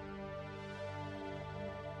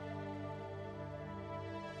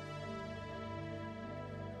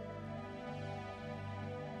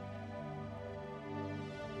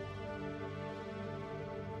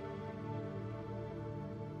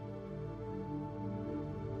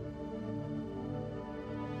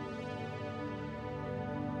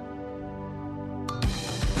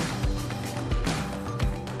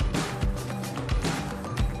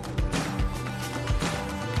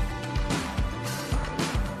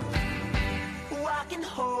 Walking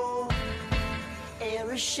home,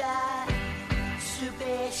 air is shy,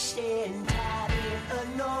 Sebastian tied in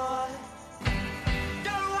a knot.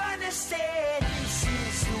 Don't wanna say this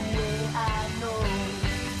is the way I know.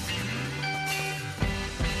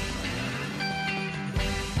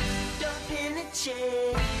 Dump in a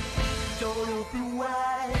chair, don't open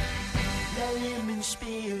wide. The lemon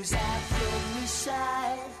spills out from the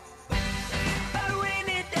side. But when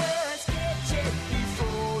it does, catch it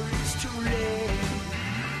before it's too late.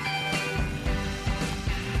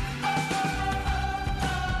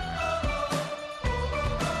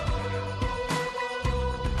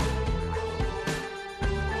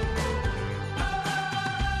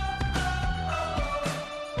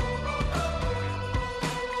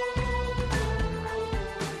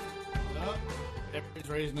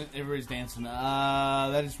 everybody's dancing.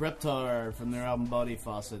 That is Reptar from their album Body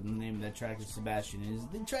Faucet, and the name of that track is Sebastian. It is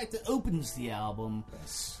the track that opens the album.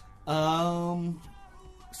 Yes.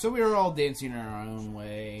 So we were all dancing in our own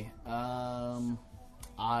way.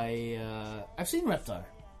 I've seen Reptar.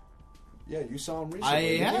 Yeah, you saw him I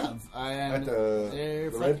recently. didn't you? have. At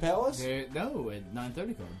the Red Palace? No, at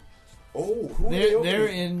 9:30 Club. Oh, who were they They're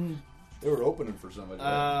opening? in. They were opening for somebody.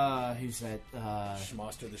 Who's that?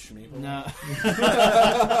 Schmoster the Schmeeple. No,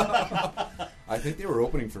 I think they were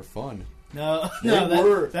opening for Fun. no, They no.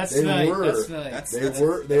 were. That's They night. were. That's night. That's-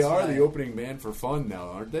 They are right. the opening band for Fun now,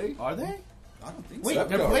 aren't they? Are they? I don't think Wait, so.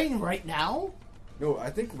 they're Reptar. playing right now? No,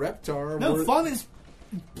 I think Reptar. No, were, Fun is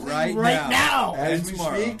Right now. as and we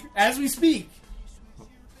tomorrow. speak. As we speak.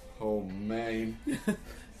 Oh man,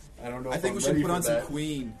 I don't know. I if think I'm we should ready put for on some that.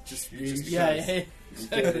 Queen. Just Yeah, because. hey.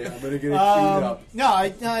 Okay, I'm gonna get it queued up. No,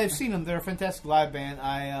 I've seen them. They're a fantastic live band.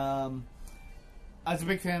 I was a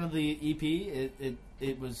big fan of the EP.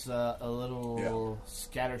 It was a little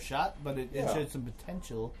scattershot, but it Yeah. showed some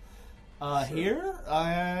potential. Here,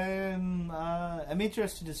 I'm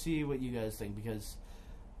interested to see what you guys think because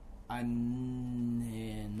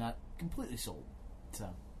I'm not completely sold. So,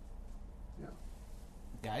 Yeah.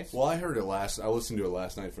 guys, Well, I heard it I listened to it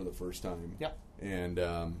last night for the first time. Yep. And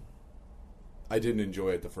I didn't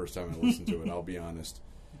enjoy it the first time I listened to it, I'll be honest.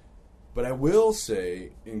 But I will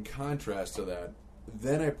say, in contrast to that,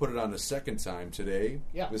 then I put it on a second time today,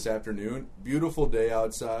 Yeah. this afternoon. Beautiful day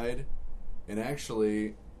outside. And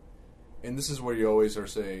actually, and this is where you always are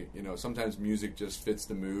saying, sometimes music just fits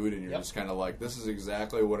the mood, and you're Yep. just kind of like, this is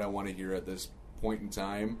exactly what I want to hear at this point in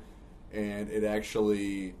time. And it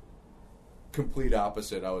actually, complete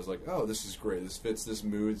opposite. I was like, oh, this is great. This fits this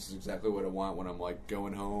mood. This is exactly what I want when I'm like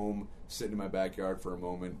going home, sitting in my backyard for a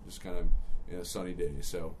moment, just kind of a sunny day.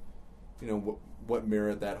 So, what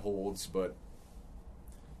merit that holds, but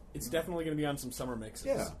It's definitely going to be on some summer mixes.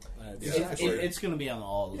 Yeah. It's going to be on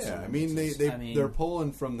all the yeah, summer I mean mixes. they're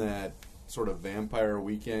pulling from that sort of Vampire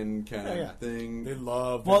Weekend kind of Yeah. thing. They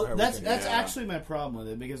love. Well, Vampire that's Weekend. Yeah. actually my problem with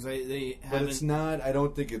it because they but haven't. it's not. I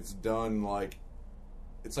don't think it's done like.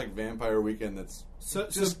 It's like Vampire Weekend. That's So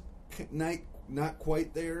just not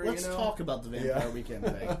quite there. let's talk about the Vampire Yeah. Weekend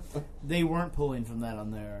thing. They weren't pulling from that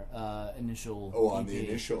on their initial. Oh, on EP. the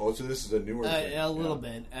initial. Oh, so this is a newer thing. A little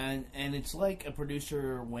bit, and it's like a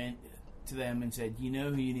producer went to them and said, "You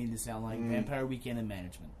know who you need to sound like? Vampire Weekend and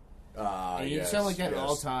Management." And you sound like that at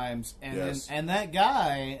all times. And Yes. then, and that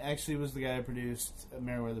guy actually was the guy who produced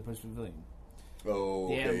Meriwether Post Pavilion, Oh,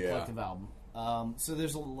 the Adam okay, yeah. Collective album. So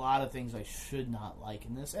there's a lot of things I should not like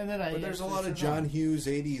in this, and then But there's a lot of John Hughes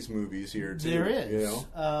 '80s movies here too. There is. You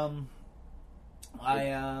know?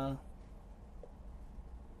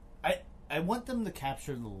 I want them to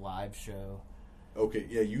capture the live show. Okay,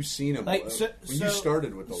 yeah, you've seen them. Like when you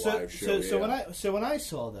started with the live show. So when I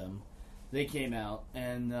saw them, they came out,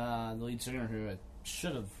 and the lead singer, who I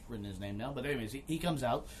should have written his name now, but anyways, he comes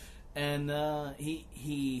out, and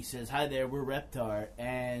he says, "Hi there, we're Reptar,"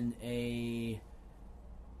 and a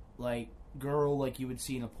girl like you would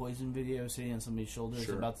see in a Poison video sitting on somebody's shoulder is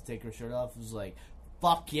Sure. about to take her shirt off was like,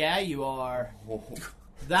 "Fuck yeah, you are."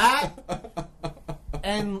 That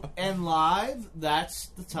and live, that's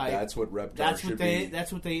the type. That's what Reptar That's should what they. be.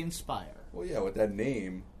 That's what they inspire. Well, yeah, with that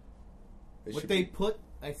name. What they put,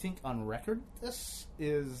 I think, on record. This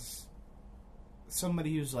is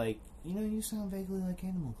somebody who's like, you sound vaguely like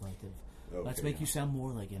Animal Collective. Okay. Let's make you sound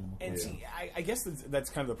more like Animal And Collective. see, I guess that's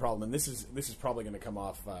kind of the problem. And this is probably going to come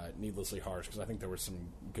off needlessly harsh because I think there was some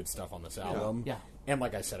good stuff on this album. Yeah. And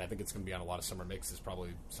like I said, I think it's going to be on a lot of summer mixes,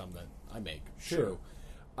 probably some that I make. Sure.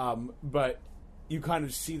 Too. But you kind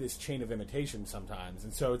of see this chain of imitation sometimes.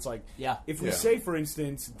 And so it's like, Yeah. if we Yeah. say, for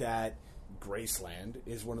instance, that Graceland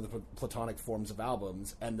is one of the platonic forms of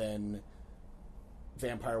albums, and then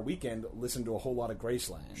Vampire Weekend listened to a whole lot of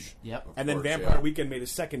Graceland. Yep. And then course, Vampire yeah. Weekend made a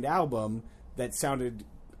second album that sounded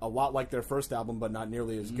a lot like their first album, but not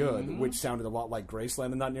nearly as good, which sounded a lot like Graceland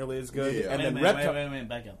and not nearly as good. Yeah. And Wait a then minute, Reptar, wait a minute,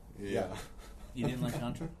 back up. Yeah. You didn't like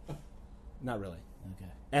Contra? not really.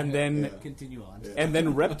 Okay. And then Continue on. and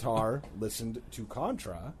then Reptar listened to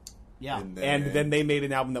Contra, Yeah. And and then they made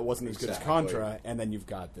an album that wasn't as good as Exactly. Contra, and then you've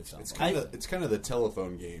got this album. It's kind of the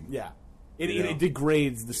telephone game. Yeah. It, You know? it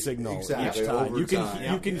degrades the signal Exactly, each time. over You can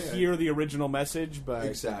time. you can Yeah. hear the original message, but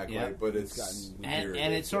Exactly, Yeah. but it's gotten and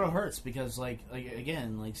weird. it sort of hurts because like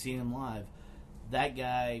again, like seeing him live, that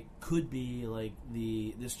guy could be like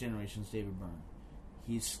this generation's David Byrne.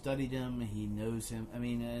 He's studied him, he knows him. I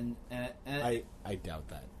mean, and I doubt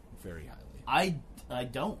that very highly. I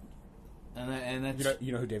don't, and that's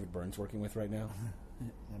You know who David Byrne's working with right now?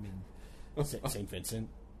 I mean, St. Vincent.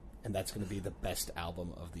 and that's going to be the best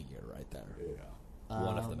album of the year right there. Yeah.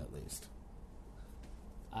 One of them at least.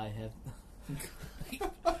 I have.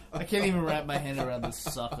 I can't even wrap my hand around the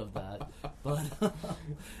suck of that. But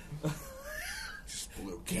Just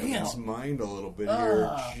blew Kevin's mind a little bit here.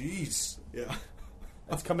 Jeez. Yeah.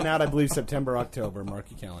 It's coming out, I believe, September, October. Mark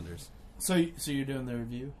your calendars. so you're doing the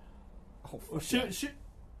review? Shoot,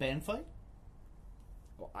 band fight.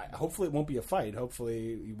 Well, hopefully it won't be a fight.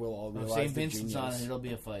 Hopefully we'll all realize St. the Vincent's on genius. it. It'll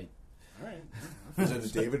be a fight. All right. Is it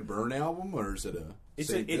a David Byrne album or is it a? It's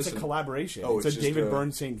Saint a Vincent? collaboration. Oh, it's it's a just David a-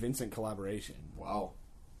 Byrne St. Vincent collaboration. Wow.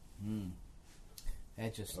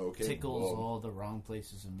 That just Okay, tickles well. all the wrong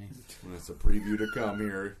places in me. That's a preview to come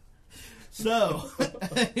here. So,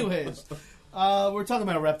 anyways, we're talking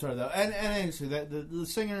about Reptar though, and actually, the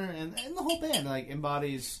singer and the whole band like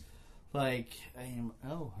embodies like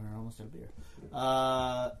her almost had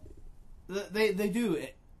a beer. They do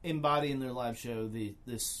embody in their live show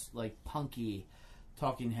this like punky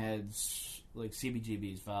Talking Heads like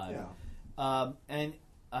CBGB's vibe. Yeah. And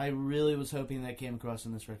I really was hoping that came across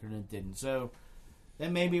in this record and it didn't. So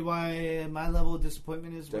that may be why my level of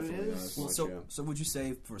disappointment is what it Definitely is. not. Well, so would you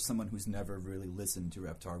say for someone who's never really listened to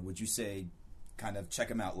Reptar, would you say kind of check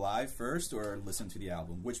them out live first or listen to the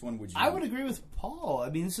album? Which one would you? I would agree with Paul. I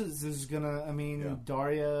mean, this is gonna. I mean, Yeah.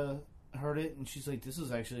 Daria heard it and she's like, "This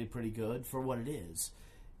is actually pretty good for what it is."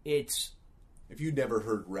 It's If you'd never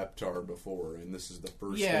heard Reptar before, and this is the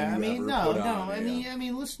first yeah. I thing you mean, ever no. put on, I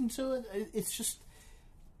mean, listen to it. It's just.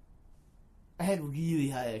 I had really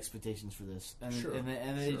high expectations for this, and Sure, and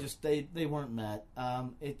they sure. just they weren't met.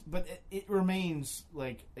 It remains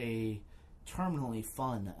like a terminally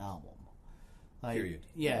fun album. Like, Period.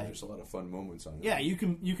 Yeah. There's a lot of fun moments on it. Yeah, you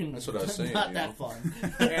can. That's what I was saying, Not you that know? fun.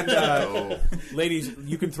 And So, ladies,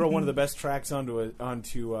 you can throw one of the best tracks onto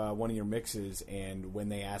one of your mixes, and when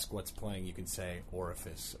they ask what's playing, you can say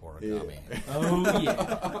Orifice Origami. Yeah. Oh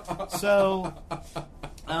yeah. So,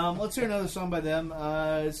 let's hear another song by them.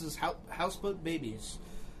 This is Houseboat Babies,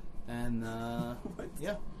 and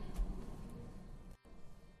yeah.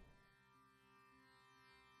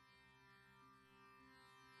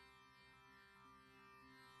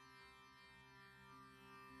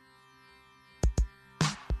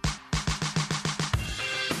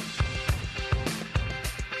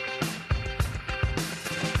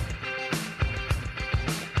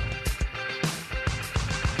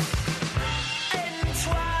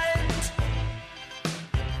 Entwined,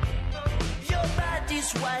 your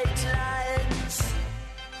body's white lines,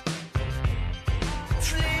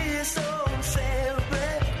 fleas on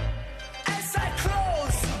fabric as I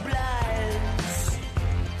close the blinds,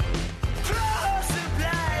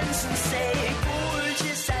 and say, "Oh,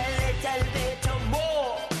 just a little bit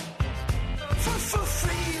more for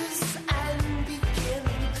freeze and begin."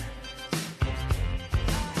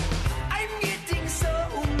 I'm getting so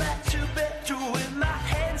much better with my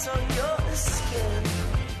hands on your skin.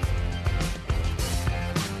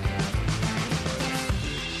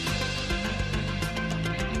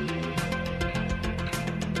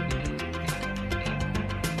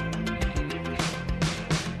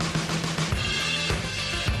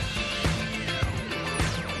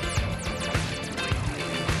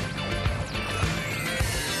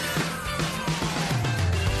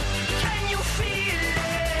 Can you feel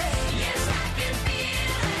it? Yes, I can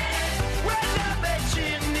feel it. When the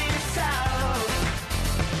bedroom is out,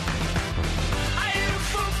 I look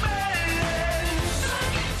for balance,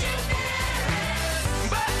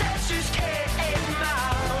 but that's just cat and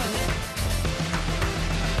mouse.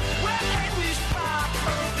 Well, in this part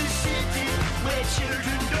of the city where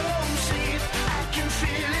children don't sleep, I can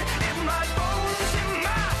feel it in my bones, in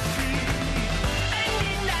my feet, and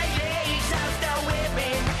in the gaze of the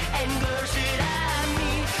women and girls that I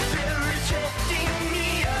meet. They're rejecting me,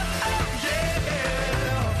 oh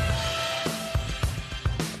yeah.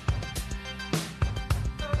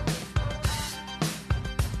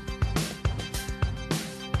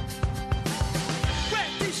 Well,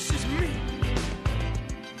 this is me.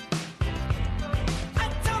 I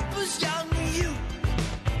top was young you.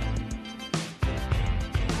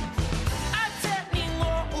 I'm turning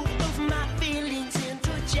all of my feelings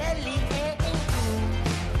into jelly and glue.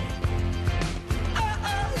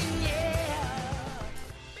 Oh yeah.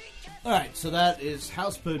 All right, so that is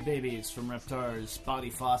Houseboat Babies from Reptar's Body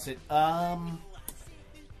Faucet.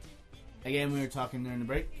 Again, we were talking during the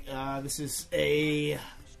break. This is at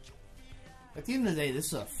the end of the day, this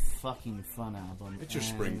is a fucking fun album. it's your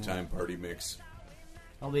And springtime party mix.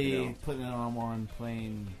 I'll be you know. putting it on while I'm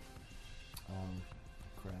playing.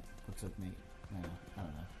 Crap. What's that name? No, I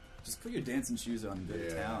don't know. Just put your dancing shoes on and go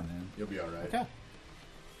to town, man. You'll be all right. Okay.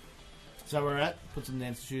 Is that where we're at? Put some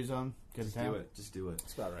dance shoes on. Go to Just town. do it. Just do it.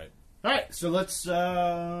 That's about right. All right, so let's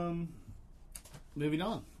moving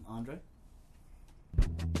on, Andre.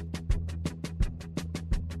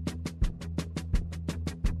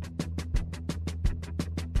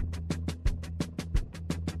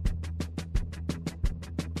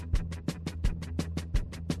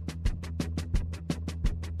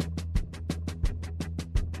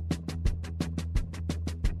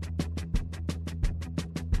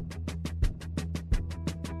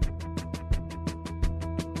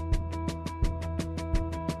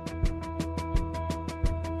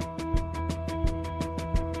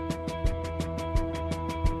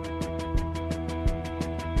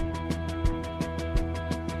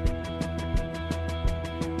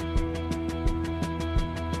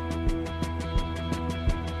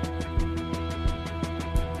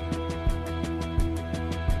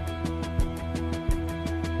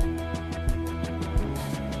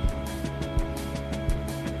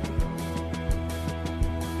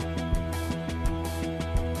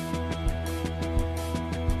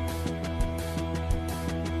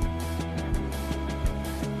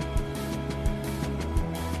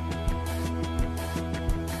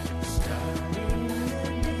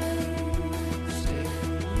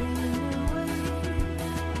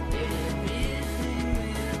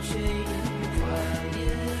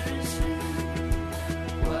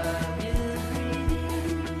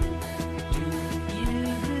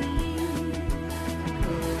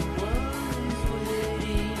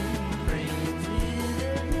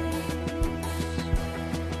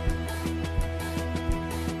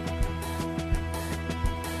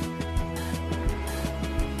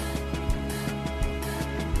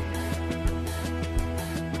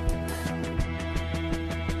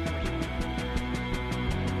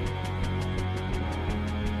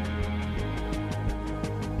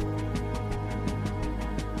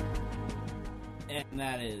 And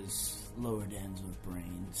that is Lower Dens with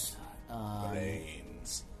Brains.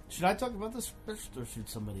 Brains. Should I talk about this first, or should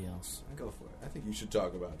somebody else? Go for it. I think you should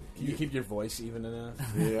talk about it. Can you keep your voice even enough?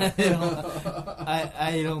 Yeah.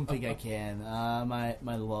 I don't think I can.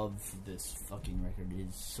 My love for this fucking record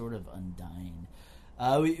is sort of undying.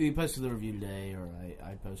 We posted the review today, or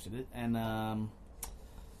I posted it, and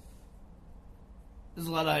there's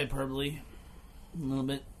a lot of hyperbole, a little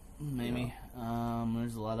bit, maybe.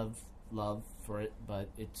 There's a lot of love for it, but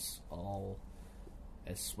it's all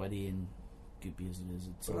as sweaty and goopy as it is.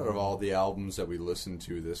 It's Out of all the albums that we listened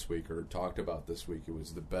to this week or talked about this week, it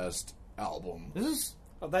was the best album. This is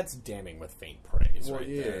Oh, that's damning with faint praise, Well, right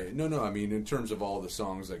yeah, there. no. I mean, in terms of all the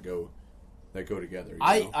songs that go together. You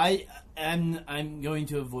know? I'm going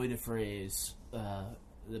to avoid a phrase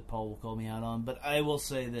that Paul will call me out on, but I will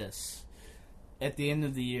say this: at the end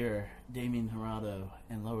of the year, Damien Hirado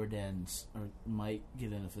and Lower Dens might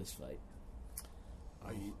get in a fist fight.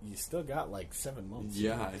 You still got like 7 months.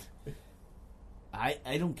 Yeah.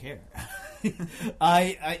 I don't care.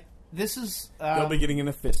 This is They'll be getting in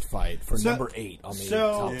a fist fight for so- number 8 on the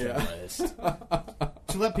so- top 10 Yeah. list.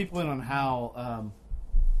 to let people in on how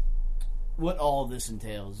what all this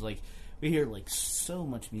entails. Like, we hear like so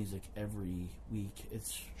much music every week.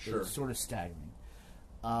 It's sort of staggering.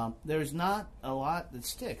 There's not a lot that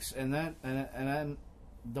sticks, and I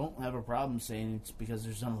don't have a problem saying it's because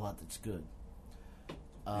there's not a lot that's good.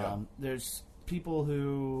 There's people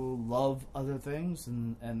who love other things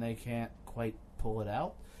and they can't quite pull it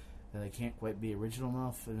out. And they can't quite be original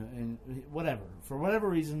enough, and whatever. For whatever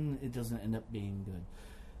reason, it doesn't end up being good.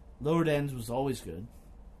 Lower Dens was always good.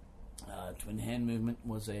 Twin Hand Movement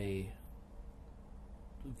was a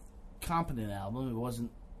competent album. It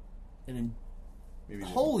wasn't an Maybe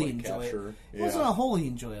didn't wholly quite enjoyable. capture- It wasn't a wholly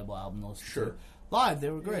enjoyable album to listen to. Sure. Live, they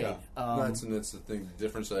were great. Yeah. That's the thing. The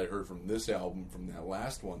difference that I heard from this album from that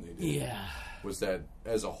last one they did was that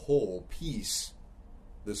as a whole piece,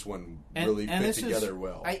 this one really fit this together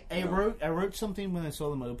well. I you know? wrote something when I saw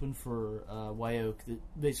them open for Wyoke that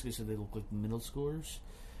basically said they look like middle schoolers,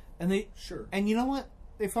 and they Sure. And you know what?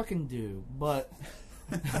 They fucking do, but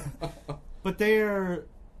but they are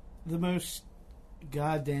the most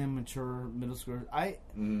goddamn mature middle schoolers.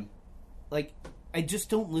 I just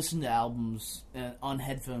don't listen to albums on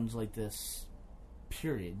headphones like this,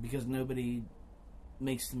 period, because nobody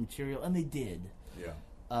makes the material, and they did.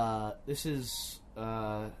 Yeah. This is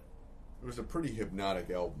It was a pretty hypnotic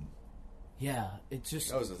album. yeah. It's just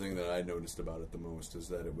That was the thing that I noticed about it the most, is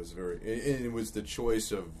that it was it was the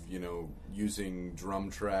choice of, using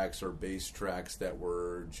drum tracks or bass tracks that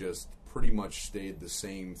were just pretty much stayed the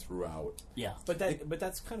same throughout. yeah. But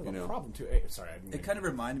that's kind of a problem too. Sorry, I didn't It kind of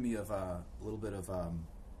reminded me of a little bit of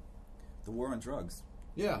the War on Drugs.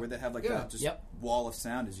 Yeah. where they have like Yeah. that just Yep. wall of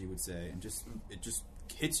sound, as you would say, and it just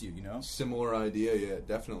hits you, Similar idea, yeah,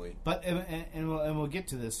 definitely. But and we'll get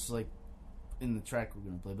to this like in the track we're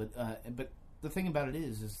going to play. But the thing about it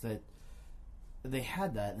is that they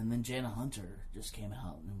had that, and then Jana Hunter just came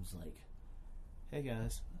out and was like, "Hey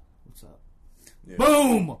guys, what's up?" Yeah.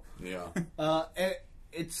 Boom. Yeah.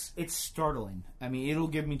 It's startling. I mean, it'll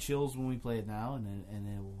give me chills when we play it now, and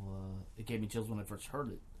it gave me chills when I first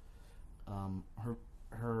heard it.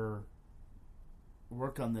 Her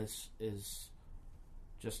work on this is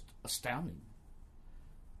just astounding.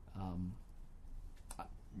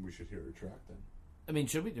 We should hear a track then. I mean,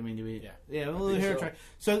 should we? I mean, do we? Yeah. Yeah, we'll think hear a so. track.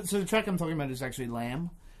 So the track I'm talking about is actually Lamb.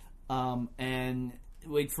 And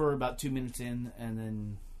wait for about 2 minutes in, and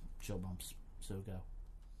then chill bumps. So go.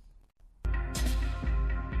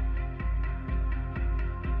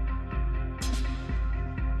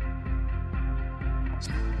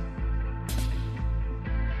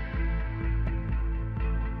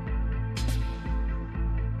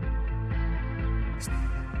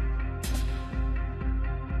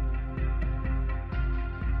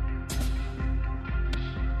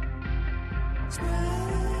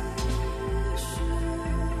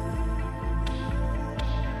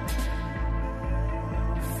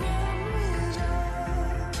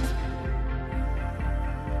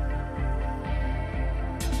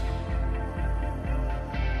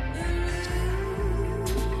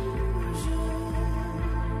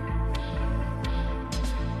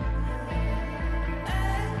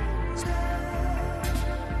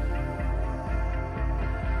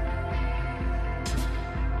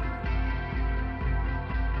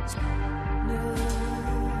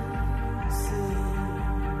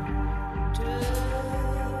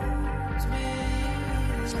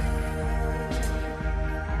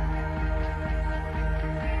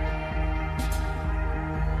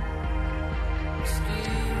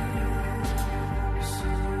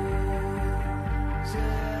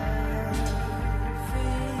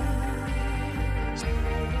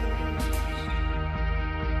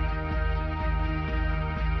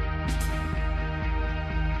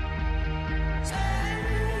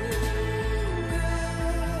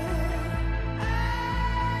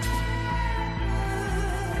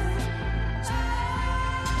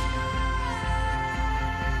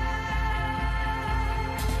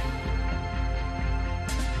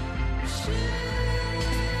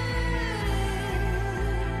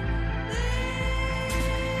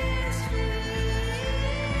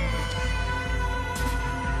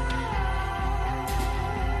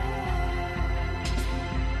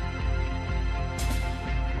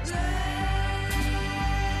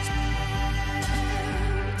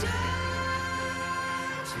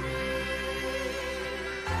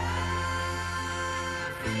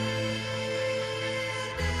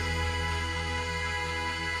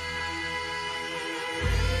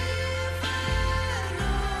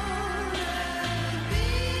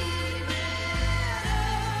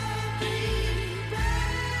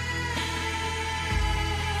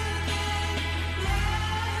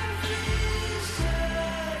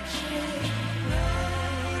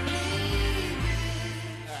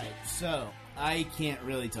 So, I can't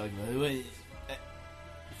really talk about it.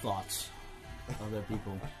 Thoughts of other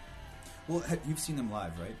people. Well, you've seen them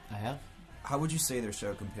live, right? I have. How would you say their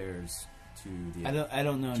show compares to the? I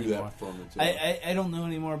don't know To anymore. that performance, yeah. I don't know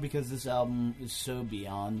anymore because this album is so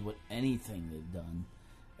beyond what anything they've done,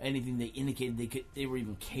 anything they indicated they were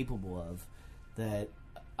even capable of. That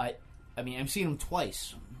I mean, I've seen them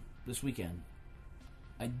twice this weekend.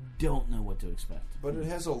 I don't know what to expect. But it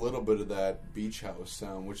has a little bit of that beach house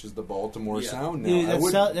sound, which is the Baltimore sound now. Dude, I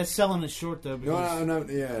would- that's selling it short though. no, Because I'm not.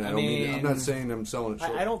 Yeah, I don't mean. I'm not saying I'm selling it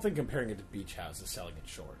short. I don't think comparing it to Beach House is selling it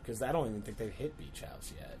short because I don't even think they've hit Beach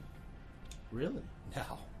House yet. really, No,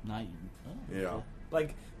 not even. Oh. Yeah.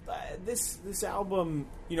 like this album.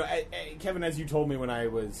 You know, Kevin, as you told me when I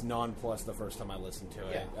was nonplussed the first time I listened to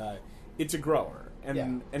it, it's a grower, and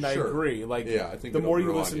Yeah. and I Sure. agree. Like, Yeah, I think the it'll more you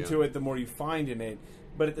grow on listen you. to it, the more you find in it.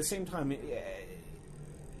 But at the same time,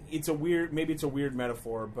 it's a weird. Maybe it's a weird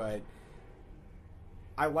metaphor, but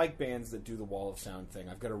I like bands that do the wall of sound thing.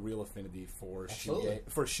 I've got a real affinity for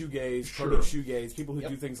shoegaze, Sure. proto shoegaze, people who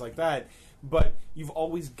do things like that. But you've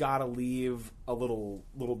always got to leave a little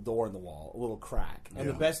door in the wall, a little crack. And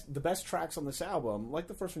Yeah. the best tracks on this album, like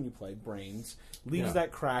the first one you played, Brains, leaves Yeah.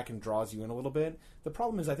 that crack and draws you in a little bit. The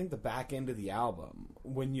problem is, I think the back end of the album,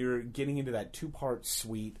 when you're getting into that 2-part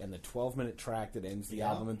suite and the 12-minute track that ends the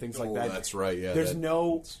album and things like Oh, that. that's right. Yeah, There's that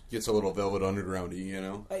no. gets a little Velvet Underground-y, you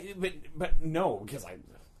know. But no, because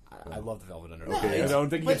I love the Velvet Underground. Okay. I don't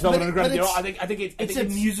think But- it's Velvet but Underground. it's- I think It's a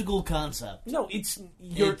musical concept. No, it's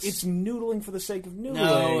noodling for the sake of noodling.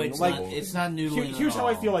 No, it's like, not. It's not noodling. Here's at how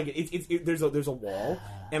I all. feel like it. There's a wall,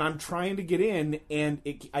 and I'm trying to get in, and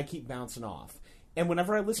I keep bouncing off. And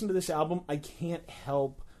whenever I listen to this album, I can't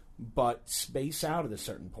help but space out at a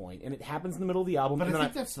certain point, and it happens in the middle of the album. But and I then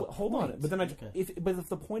think that's the hold on. point. But then Okay. if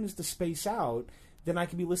the point is to space out, then I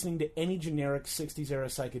could be listening to any generic '60s era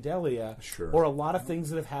psychedelia, Sure. or a lot of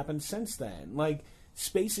things that have happened since then. Like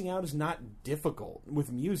spacing out is not difficult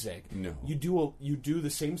with music. No. you do the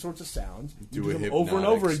same sorts of sounds. You Do a them over and hypnotic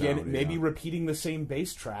over again. sound, Maybe yeah. repeating the same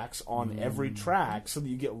bass tracks on every track, so that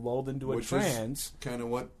you get lulled into a Which trance. is kind of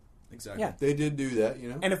what Exactly. Yeah. they did do that, you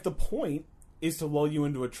know. And if the point is to lull you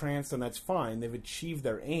into a trance, then that's fine. They've achieved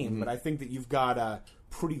their aim. But I think that you've got a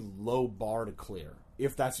pretty low bar to clear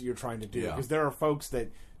if that's what you're trying to do. Yeah. Because there are folks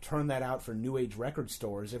that turn that out for new age record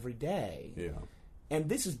stores every day. Yeah. And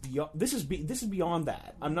this is beyond. This is beyond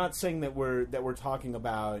that. I'm not saying that we're talking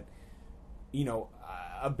about,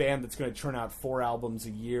 a band that's going to churn out 4 albums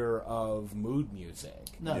a year of mood music.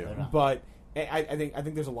 No, Yeah. they're not. But I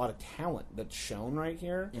think there's a lot of talent that's shown right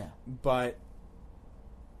here. Yeah. But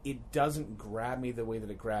it doesn't grab me the way that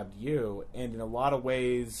it grabbed you, and in a lot of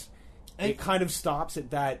ways, it kind of stops at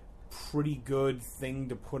that pretty good thing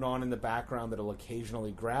to put on in the background that'll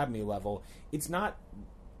occasionally grab me level. It's not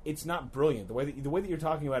brilliant the way that you're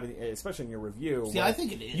talking about it, especially in your review. See, I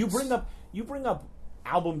think it is. You bring up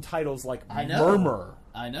album titles like I know. Murmur,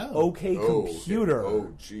 I know. OK Computer.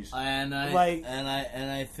 Oh, jeez. And I Like- and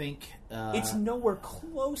I think It's nowhere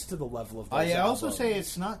close to the level of those I also albums. say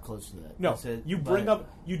it's not close to that. No, I said- you but- bring up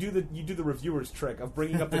you do the reviewer's trick of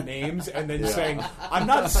bringing up the names and then saying, "I'm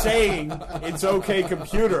not saying it's OK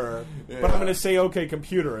Computer, but I'm going to say OK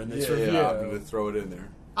Computer in this review." Yeah, I'm going to throw it in there.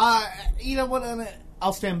 You know what?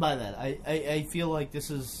 I'll stand by that. I feel like this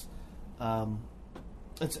is,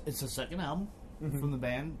 it's a second album from the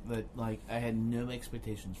band that I had no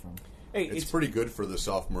expectations from. Hey, It's pretty good for the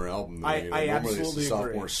sophomore album. Though, I Normally absolutely it's a sophomore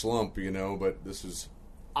agree. slump, but this is...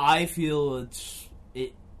 I feel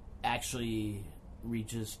it actually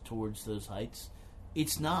reaches towards those heights.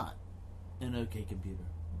 It's not an OK Computer,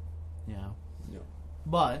 No.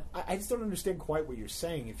 but I just don't understand quite what you're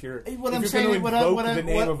saying. If you're What if I'm you're saying- going to what I- invoke what I- the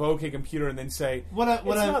name what- of OK Computer and then say what it's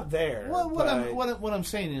not there. What I'm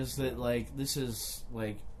saying is that this is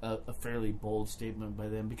a fairly bold statement by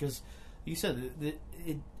them, because you said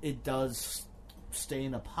it does stay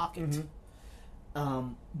in a pocket,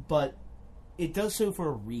 but it does so for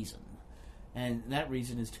a reason, and that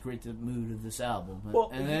reason is to create the mood of this album. Well,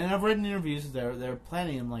 and then I've read in interviews that they're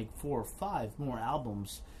planning on 4 or 5 more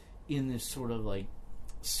albums in this sort of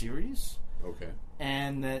series. Okay.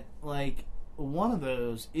 And that one of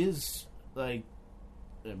those is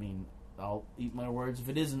I'll eat my words if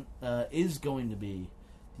it isn't, is going to be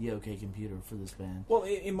the OK Computer for this band. Well,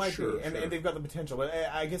 it might Sure, be, and sure. they've got the potential. But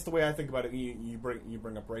I guess the way I think about it, you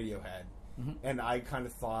bring up Radiohead, and I kind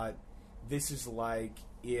of thought this is like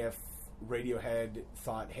if Radiohead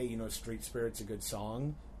thought, hey, Street Spirit's a good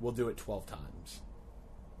song, we'll do it 12 times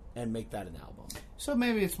and make that an album. So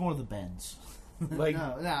maybe it's more the Bends. Like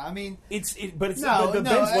no, I mean, but No, the no,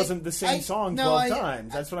 Bends I- wasn't the same I- song no, 12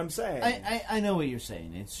 times. That's what I'm saying. I know what you're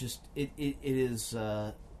saying. It's just it is.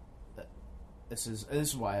 This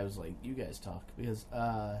is why I was like, you guys talk, because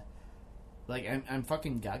I'm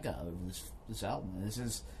fucking gaga over this album. And it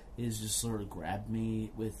is just sort of grabbed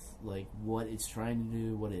me with what it's trying to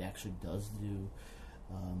do, what it actually does do.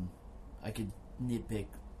 I could nitpick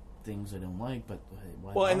things I don't like, but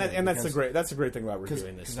why well, and bother? that's the great thing about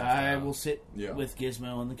reviewing this. Because stuff I now. will sit Yeah. with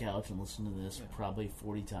Gizmo on the couch and listen to this probably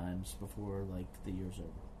 40 times before the year's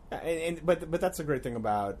over. But that's the great thing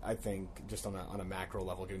about, I think, just on a macro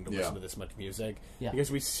level, getting to listen to this much music,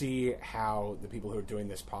 because we see how the people who are doing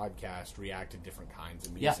this podcast react to different kinds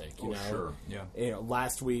of music. You know? Sure. Yeah.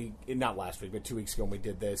 Last week, not last week, but 2 weeks ago when we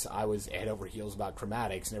did this, I was head over heels about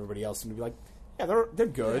Chromatics, and everybody else seemed to be like, yeah, they're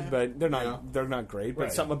good, but they're not great. But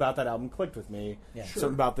Right. something about that album clicked with me. Yeah.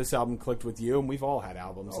 Something about this album clicked with you, and we've all had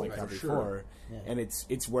albums like that for before. sure. Yeah. And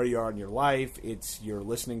it's where you are in your life. It's your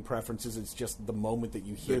listening preferences. It's just the moment that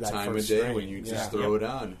you hear The that time of first day strain. when you just Yeah. throw it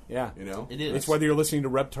on. Yeah. It is. It's whether you're listening to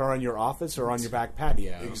Reptar in your office or on your back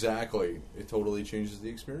patio. Exactly. It totally changes the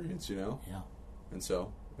experience, Yeah.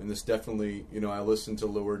 And this definitely, I listened to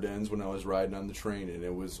Lower Dens when I was riding on the train, and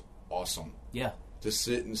it was awesome. Yeah. To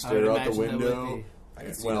sit and I would stare out the imagine that would window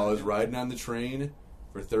be. when I was riding on the train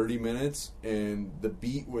for 30 minutes, and the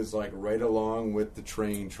beat was right along with the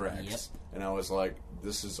train tracks. Yep. And I was like,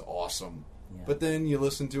 this is awesome. Yeah. But then you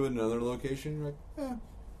listen to it in another location, you're like,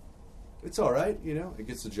 it's all right, it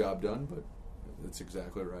gets the job done, but That's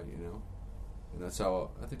exactly right, you know. And that's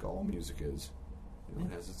how I think all music is. You know,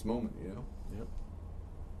 it has its moment, you know. Yep.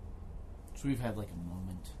 So we've had like a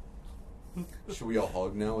moment. Should we all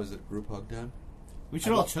hug now? Is it group hug time? We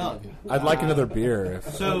should all chug. I'd like another beer. If,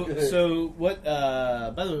 So what?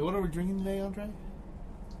 By the way, what are we drinking today, Andre?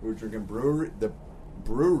 We're drinking the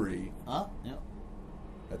brewery. Huh? Yeah.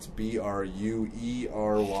 That's Bruery.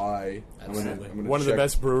 I'm gonna one of the check-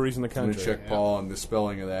 best breweries in the I'm country. gonna check Paul on the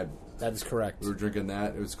spelling of that. That is correct. We were drinking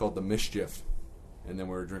that. It was called the Mischief, and then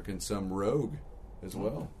we were drinking some Rogue as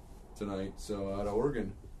well tonight. So out of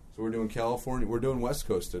Oregon. So we're doing California. We're doing West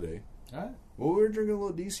Coast today. All right. Well, we were drinking a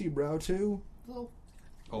little DC Brow too. Well,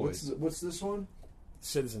 What's this one?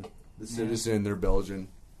 Citizen. The Citizen. They're Belgian.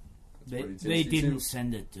 they pretty tasty, didn't too.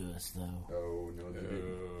 send it to us though. Oh no, they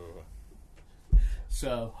didn't.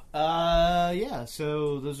 So yeah.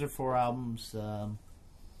 So those are 4 albums.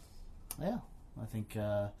 Yeah, I think.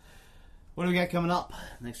 What do we got coming up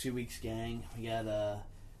next few weeks, gang? We got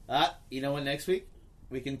you know what? Next week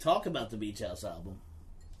we can talk about the Beach House album.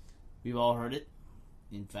 We've all heard it.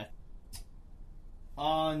 In fact,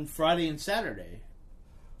 on Friday and Saturday,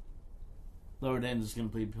 Lower Dens is going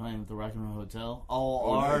to be playing at the Rock and Roll Hotel. All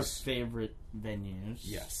Oh, our nice. favorite venues.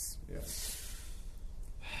 Yes. Yes.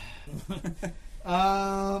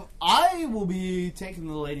 I will be taking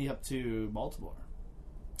the lady up to Baltimore.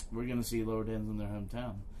 We're going to see Lower Dens in their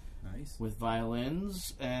hometown Nice. with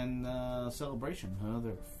violins and Celebration.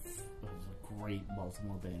 Another a great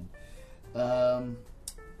Baltimore band.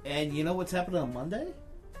 And you know what's happening on Monday?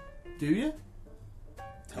 Do you?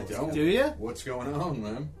 I don't. Do ya? What's going on,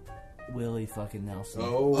 man? Willie fucking Nelson.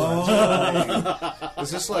 Oh.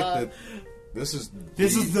 Is this like the? This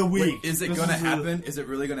is the week. Is it This gonna is the- happen? Is it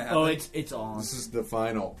really gonna happen? Oh, it's on. This is the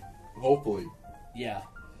final. Hopefully. Yeah.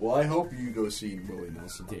 Well, I hope you go see Willie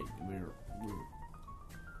Nelson. Dude, we're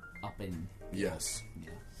up in. Yes.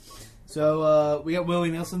 So we got Willie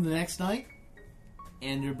Nelson the next night.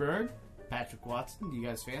 Andrew Bird, Patrick Watson. You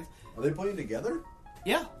guys fans? Are they playing together?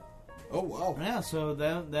 Yeah, Oh wow. yeah. So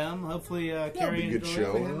them hopefully That would Carrie be a and good Joy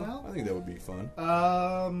show. will hang out. I think that would be fun.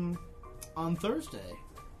 On Thursday,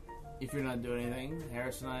 if you're not doing anything,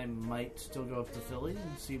 Harris and I might still go up to Philly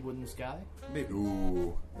and see Wooden Sky.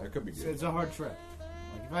 Ooh, that could be So good. it's a hard trip.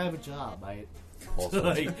 Like if I have a job, Paul's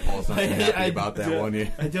like, Paul's not too happy I about that don't- one. Yeah.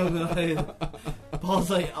 I don't know. Paul's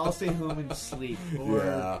like, I'll stay home and sleep or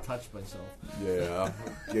Yeah. touch myself. Yeah.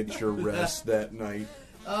 Get your rest that night.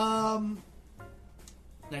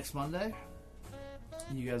 Next Monday,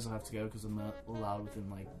 you guys will have to go because I'm not allowed within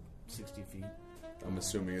like 60 feet. I'm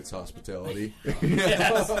assuming it's hospitality. They've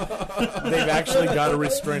actually got a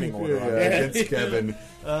restraining order on it. Against Kevin.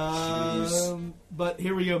 Jeez. But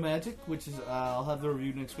Here We Go Magic, which is I'll have the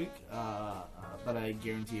review next week. But I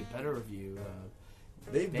guarantee a better review.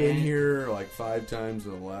 They've Dan- been here like 5 times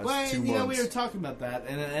in the last Well, 2 you know, months. we were talking about that,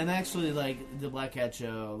 and actually, like the Black Cat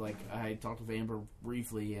show, like I talked with Amber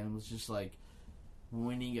briefly, and it was just like,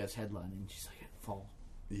 when are you guys headlining? She's like, fall.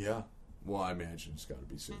 Yeah. Well, I imagine it's got to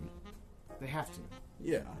be soon. They have to.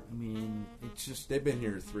 Yeah. I mean, it's just They've been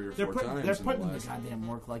here 3 or 4 they're times. they're in putting the the last... goddamn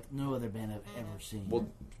work like no other band I've ever seen. Well,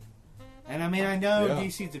 and I mean, I know Yeah.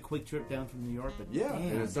 DC's a quick trip down from New York, but yeah, damn,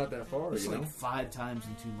 and it's not that far, it's you like know? 5 times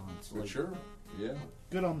in 2 months. For Like, sure. Yeah.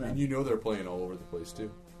 good on them. And you know they're playing all over the place, too.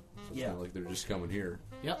 So it's Yeah. not like they're just coming here.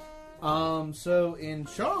 Yep. So in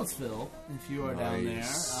Charlottesville, if you are down there,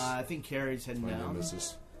 Nice. I think Carrie's heading My down.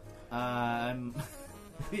 nemesis. I'm.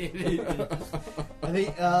 I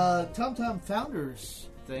think Tom Tom Founders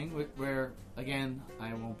thing, where again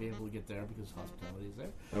I won't be able to get there because hospitality is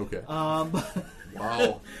there. Okay.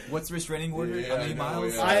 Wow. What's the restraining order? Yeah, How many I know,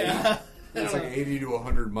 miles? yeah. It's like 80 to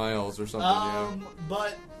 100 miles or something,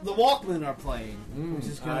 But the Walkmen are playing, which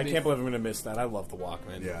is going I to be. can't believe I'm going to miss that. I love the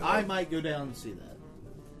Walkman. yeah. I might go down and see that.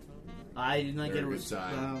 I did not Very get a good receipt.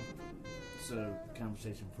 time. So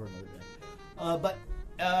conversation for another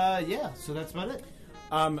day. Yeah. So that's about it.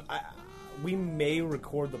 We may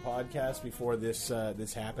record the podcast before this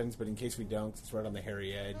happens, but in case we don't, it's right on the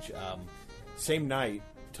hairy edge. Same night,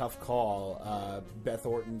 tough call. Beth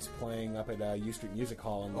Orton's playing up at U Street Music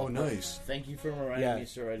Hall. In Oh, nice. Thank you for reminding Yeah. me,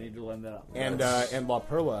 sir. I need to learn that up. And La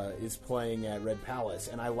Perla is playing at Red Palace,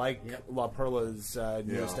 and I like Yep. La Perla's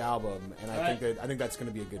newest Yeah. album, and All right. I think that's going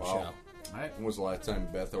to be a good Wow. show. All right. When was the last time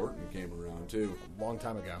Beth Orton came around, too? Long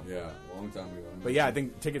time ago. Yeah, a long time ago. But yeah, I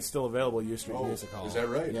think tickets still available at U Street Oh, Music Hall. is that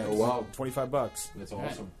right? Yeah, Oh, it's wow. $25. That's Right.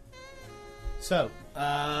 awesome. So,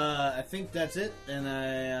 I think that's it. And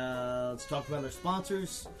let's talk about our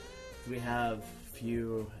sponsors. We have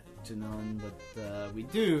few to none, but we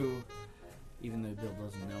do, even though Bill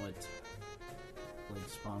doesn't know it. Blackwood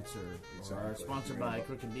sponsor, or Exactly. sponsored by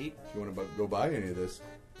Crooked Beat. If you want to go buy any of this,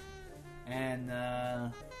 And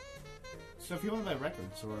so if you want to buy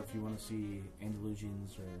records, or if you want to see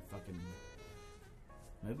Andalusians or fucking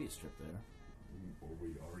Mobius strip there, well,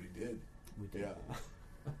 we already did. we did. Yeah.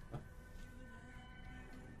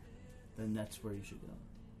 Then that's where you should go.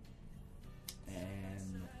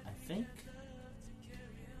 And I think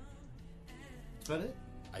that's about it.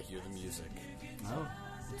 I hear the music. Oh,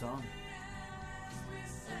 it's on.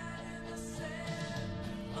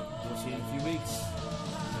 We'll see you in a few weeks.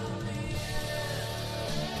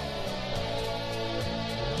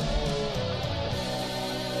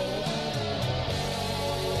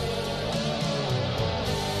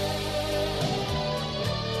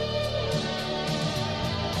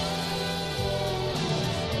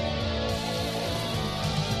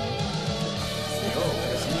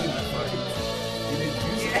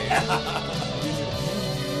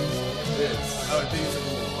 This. Oh, I think it's a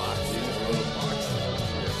little box. It's a little box.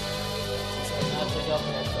 I'll take off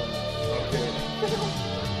the headphones. Okay.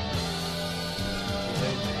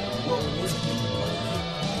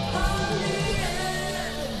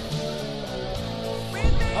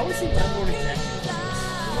 I was seeing that morning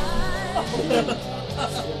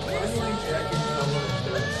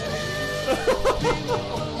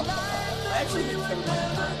Actually, it's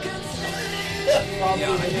so I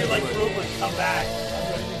feel like Rupert, come back.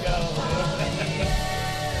 I'm ready to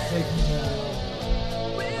go.